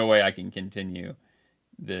there's no way I can continue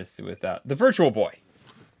this without the Virtual Boy.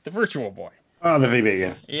 The Virtual Boy. Oh, the VB,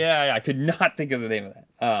 yeah. Yeah, I could not think of the name of that.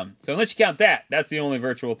 So unless you count that, that's the only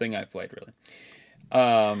virtual thing I've played, really.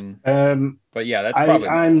 But yeah, that's probably.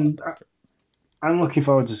 I'm looking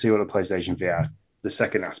forward to see what the PlayStation VR, the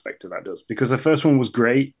second aspect of that, does, because the first one was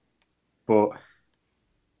great, but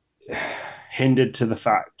hindered to the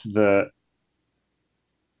fact that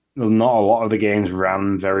not a lot of the games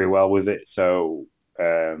ran very well with it. So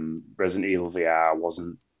Resident Evil VR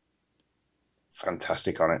wasn't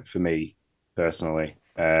fantastic on it for me personally.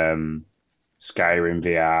 Skyrim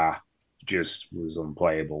VR just was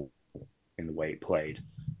unplayable in the way it played.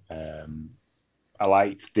 I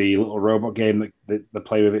liked the little robot game that they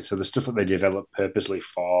play with it. So the stuff that they developed purposely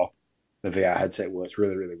for the VR headset works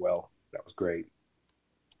really, really well. That was great.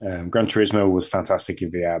 Gran Turismo was fantastic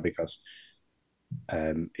in VR because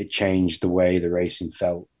it changed the way the racing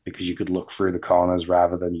felt, because you could look through the corners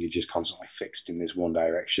rather than you just constantly fixed in this one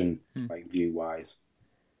direction, like view wise.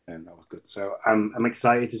 And that was good. So I'm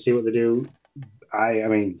excited to see what they do. I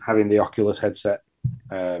mean, having the Oculus headset,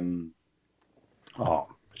 I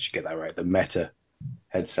should get that right. The Meta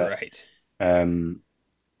headset, right?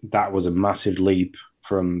 That was a massive leap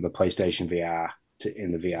from the PlayStation VR to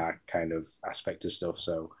in the VR kind of aspect of stuff.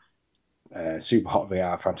 So Super Hot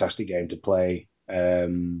VR, fantastic game to play.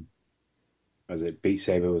 Was it Beat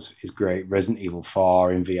Saber is great. Resident Evil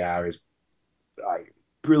 4 in VR is like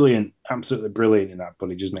brilliant, absolutely brilliant in that, but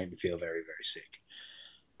it just made me feel very, very sick.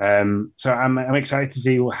 So I'm excited to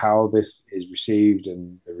see how this is received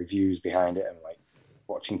and the reviews behind it, and like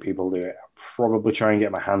watching people do it. I'll probably try and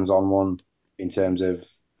get my hands on one in terms of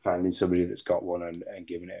finding somebody that's got one and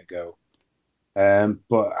giving it a go.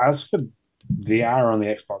 But as for VR on the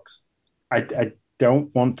Xbox, I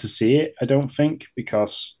don't want to see it. I don't think,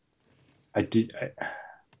 because I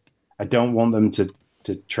don't want them to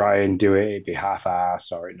try and do it. It'd be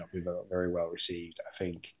half-assed or it not be very well received. I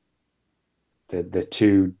think the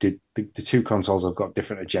two consoles have got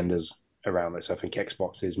different agendas around this. I think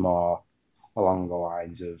Xbox is more along the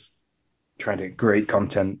lines of trying to get great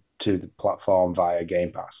content to the platform via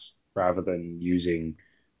Game Pass rather than using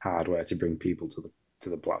hardware to bring people to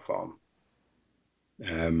the platform.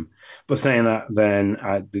 But saying that, then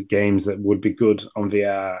the games that would be good on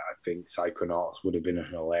VR, I think Psychonauts would have been a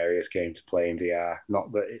hilarious game to play in VR.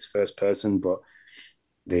 Not that it's first person, but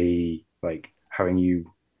the like having you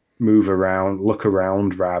move around, look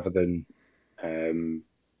around rather than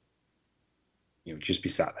just be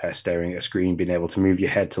sat there staring at a screen, being able to move your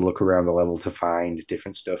head to look around the level to find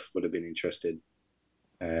different stuff would have been interesting.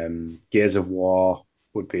 Gears of War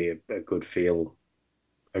would be a good feel,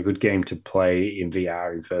 a good game to play in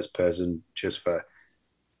VR in first person, just for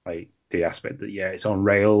like the aspect that it's on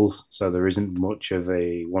rails, so there isn't much of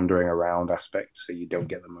a wandering around aspect, so you don't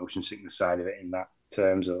get the motion sickness side of it in that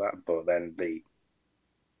terms of that. But then the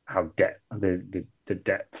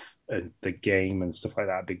depth and the game and stuff like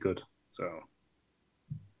that would be good. So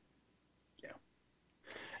yeah.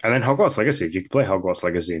 And then Hogwarts Legacy, if you could play Hogwarts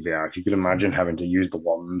Legacy in VR, if you could imagine having to use the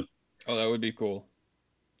wand. Oh, that would be cool.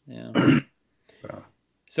 Yeah.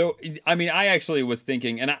 So, I mean, I actually was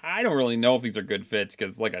thinking, and I don't really know if these are good fits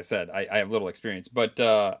because, like I said, I have little experience. But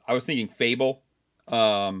I was thinking Fable,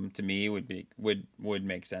 to me would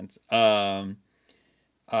make sense. And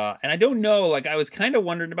I don't know, like I was kind of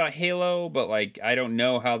wondering about Halo, but like I don't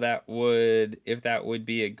know how if that would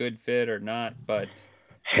be a good fit or not. But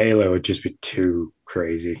Halo would just be too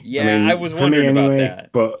crazy. Yeah, I was wondering about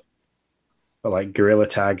that. But like Gorilla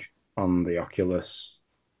Tag on the Oculus,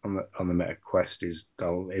 on the Meta Quest is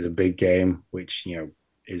a big game, which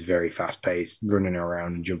is very fast paced, running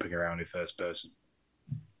around and jumping around in first person.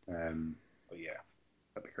 But yeah,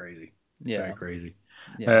 that'd be crazy. Yeah, very crazy.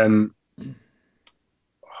 Yeah.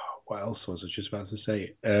 What else was I just about to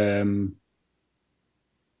say? No,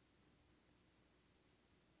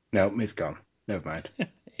 it's gone. Never mind.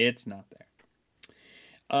 It's not there.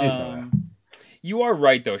 It's not there. You are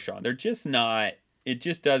right though, Sean. They're just not. It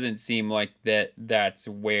just doesn't seem like that's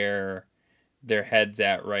where their head's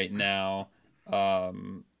at right now.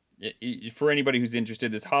 For anybody who's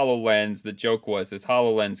interested, this HoloLens, the joke was this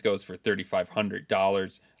HoloLens goes for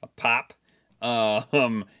 $3,500 a pop.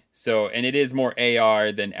 So, and it is more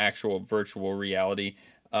AR than actual virtual reality.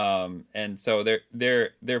 And so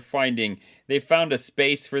they found a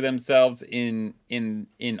space for themselves in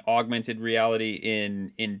augmented reality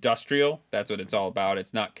in industrial. That's what it's all about.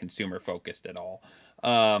 It's not consumer focused at all.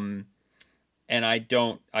 And I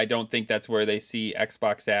don't think that's where they see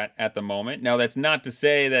Xbox at the moment. Now, that's not to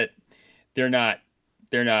say that they're not,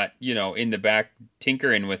 in the back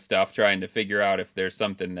tinkering with stuff, trying to figure out if there's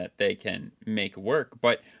something that they can make work.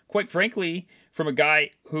 But quite frankly, from a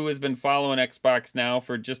guy who has been following Xbox now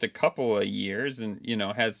for just a couple of years and,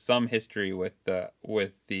 has some history with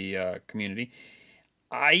the community,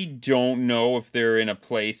 I don't know if they're in a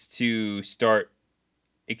place to start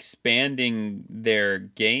expanding their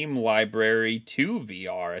game library to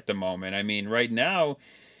VR at the moment. I mean, right now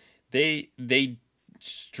they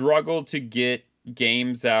struggle to get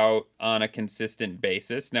games out on a consistent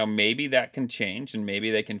basis. Now, maybe that can change and maybe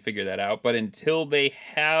they can figure that out. But until they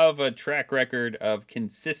have a track record of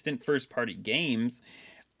consistent first-party games,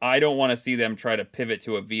 I don't want to see them try to pivot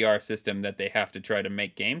to a VR system that they have to try to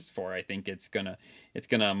make games for. I think it's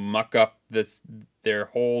gonna muck up their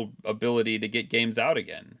whole ability to get games out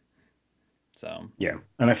again. So yeah,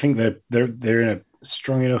 and I think they're in a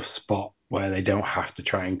strong enough spot where they don't have to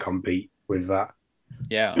try and compete with that.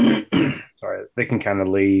 Yeah. Sorry, they can kind of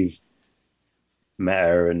leave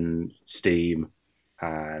Meta and Steam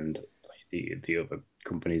and the other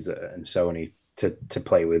companies and Sony to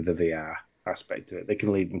play with the VR aspect of it. They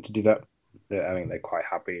can leave them to do that. I think they're quite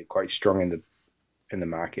happy, quite strong in the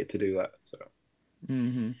market to do that. So.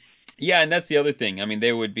 Mm-hmm. Yeah, and that's the other thing. I mean,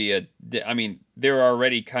 they're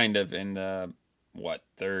already kind of in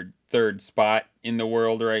third spot in the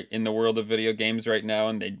world, right, in the world of video games right now,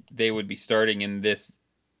 and they would be starting in this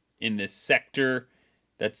sector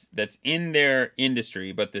that's in their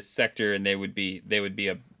industry, but this sector, and they would be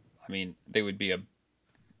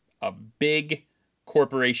a big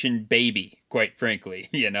corporation baby, quite frankly,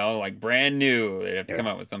 like brand new. They'd have to come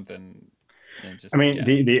out with something. I mean,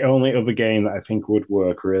 the only other game that I think would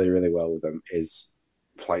work really, really well with them is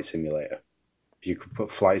Flight Simulator. If you could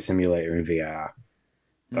put Flight Simulator in VR,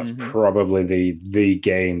 that's probably the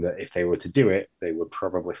game that if they were to do it, they would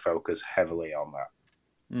probably focus heavily on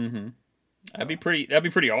that. Mm-hmm. That'd be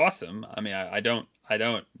pretty awesome. I mean, I don't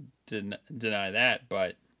deny that,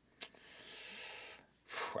 but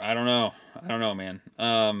I don't know, man.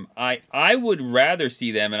 I would rather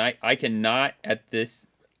see them, and I cannot at this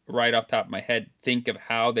right off the top of my head think of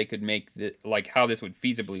how they could make how this would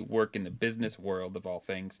feasibly work in the business world of all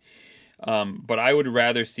things. But I would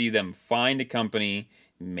rather see them find a company,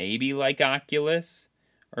 maybe like Oculus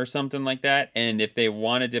or something like that, and if they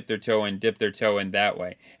want to dip their toe in that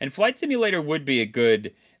way. And Flight Simulator would be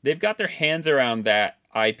they've got their hands around that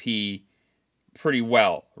IP pretty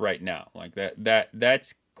well right now. Like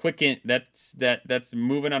that's clicking, that's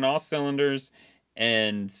moving on all cylinders.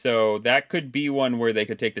 And so that could be one where they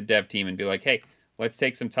could take the dev team and be like, hey, let's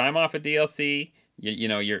take some time off of DLC.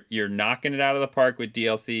 You're knocking it out of the park with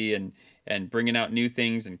DLC and bringing out new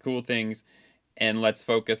things and cool things, and let's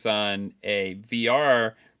focus on a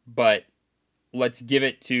VR, but let's give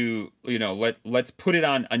it to, let's put it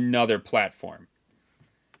on another platform.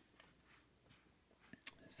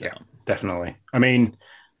 So. Yeah, definitely. I mean,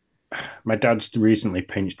 my dad's recently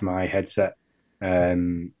pinched my headset.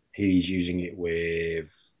 He's using it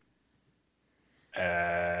with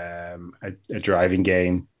a driving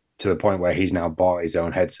game to the point where he's now bought his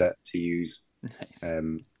own headset to use. Nice.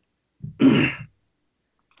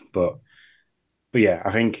 But yeah,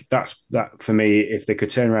 I think that for me. If they could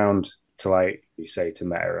turn around to, like you say, to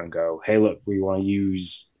Meta and go, "Hey, look, we want to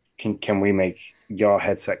use. Can we make your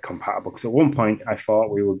headset compatible?" Because at one point I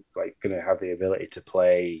thought we were like going to have the ability to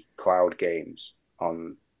play cloud games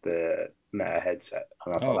on the Meta headset,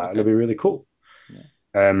 and I thought that would be really cool.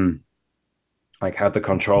 Yeah. Like have the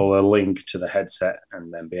controller link to the headset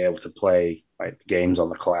and then be able to play like games on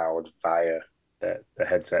the cloud via the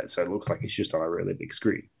headset, so it looks like it's just on a really big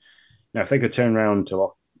screen. Now, if they could turn around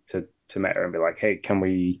to Meta and be like, "Hey, can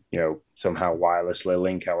we, somehow wirelessly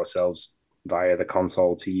link ourselves via the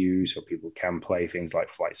console to you, so people can play things like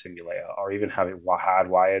Flight Simulator, or even have it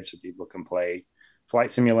hardwired so people can play Flight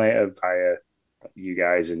Simulator via you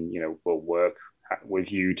guys, and we'll work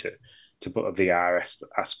with you to put a VR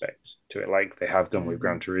aspect to it, like they have done with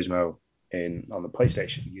Gran Turismo on the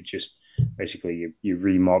PlayStation. You just basically you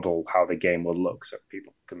remodel how the game will look, so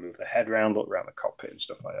people can move their head around, look around the cockpit, and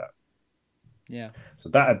stuff like that. Yeah. So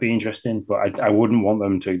that'd be interesting, but I wouldn't want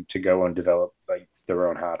them to go and develop like their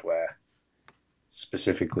own hardware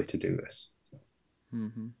specifically to do this.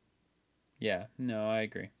 Mm-hmm. Yeah. No, I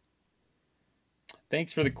agree.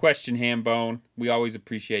 Thanks for the question, Hambone. We always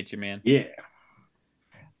appreciate you, man. Yeah.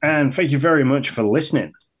 And thank you very much for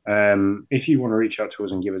listening. If you want to reach out to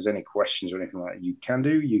us and give us any questions or anything like that, you can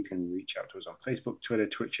do. You can reach out to us on Facebook, Twitter,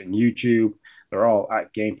 Twitch, and YouTube. They're all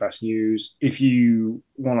at Game Pass News. If you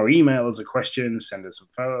want to email us a question, send us some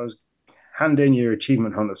photos, hand in your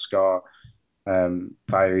Achievement Hunter scar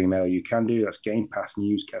via email, you can do. That's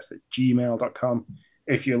GamePassNewscast@gmail.com.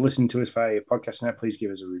 If you're listening to us via your podcast net, please give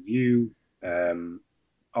us a review.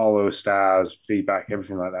 All those stars, feedback,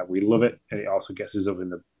 everything like that. We love it. And it also gets us up in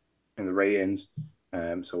the ratings.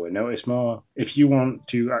 So we're noticed more. If you want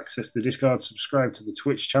to access the Discord, subscribe to the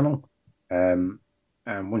Twitch channel. And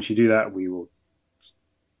once you do that, we will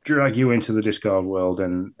drag you into the Discord world,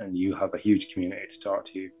 and you'll have a huge community to talk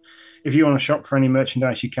to you. If you want to shop for any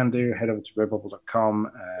merchandise, you can do. Head over to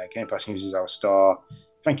redbubble.com. Game Pass News is our store.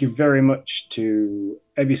 Thank you very much to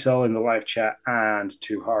Ebucel in the live chat and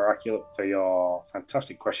to Horaculate for your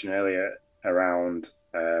fantastic question earlier around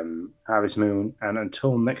Harvest Moon. And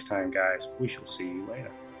until next time, guys, we shall see you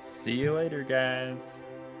later. See you later, guys.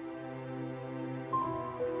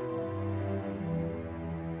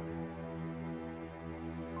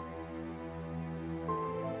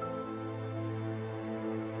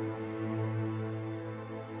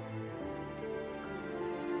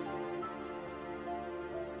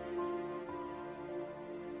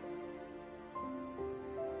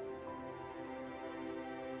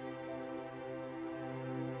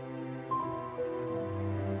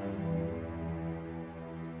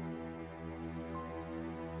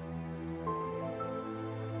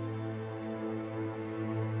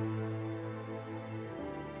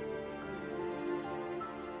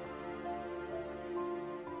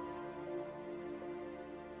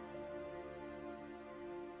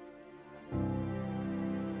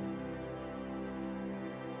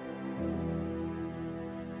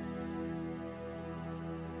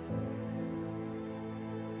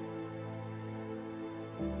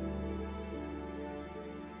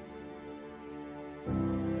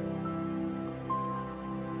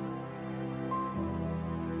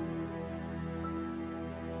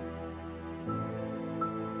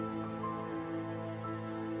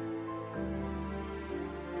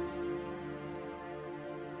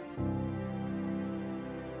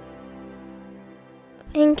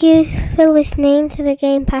 Thank you for listening to the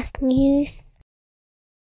Game Pass News.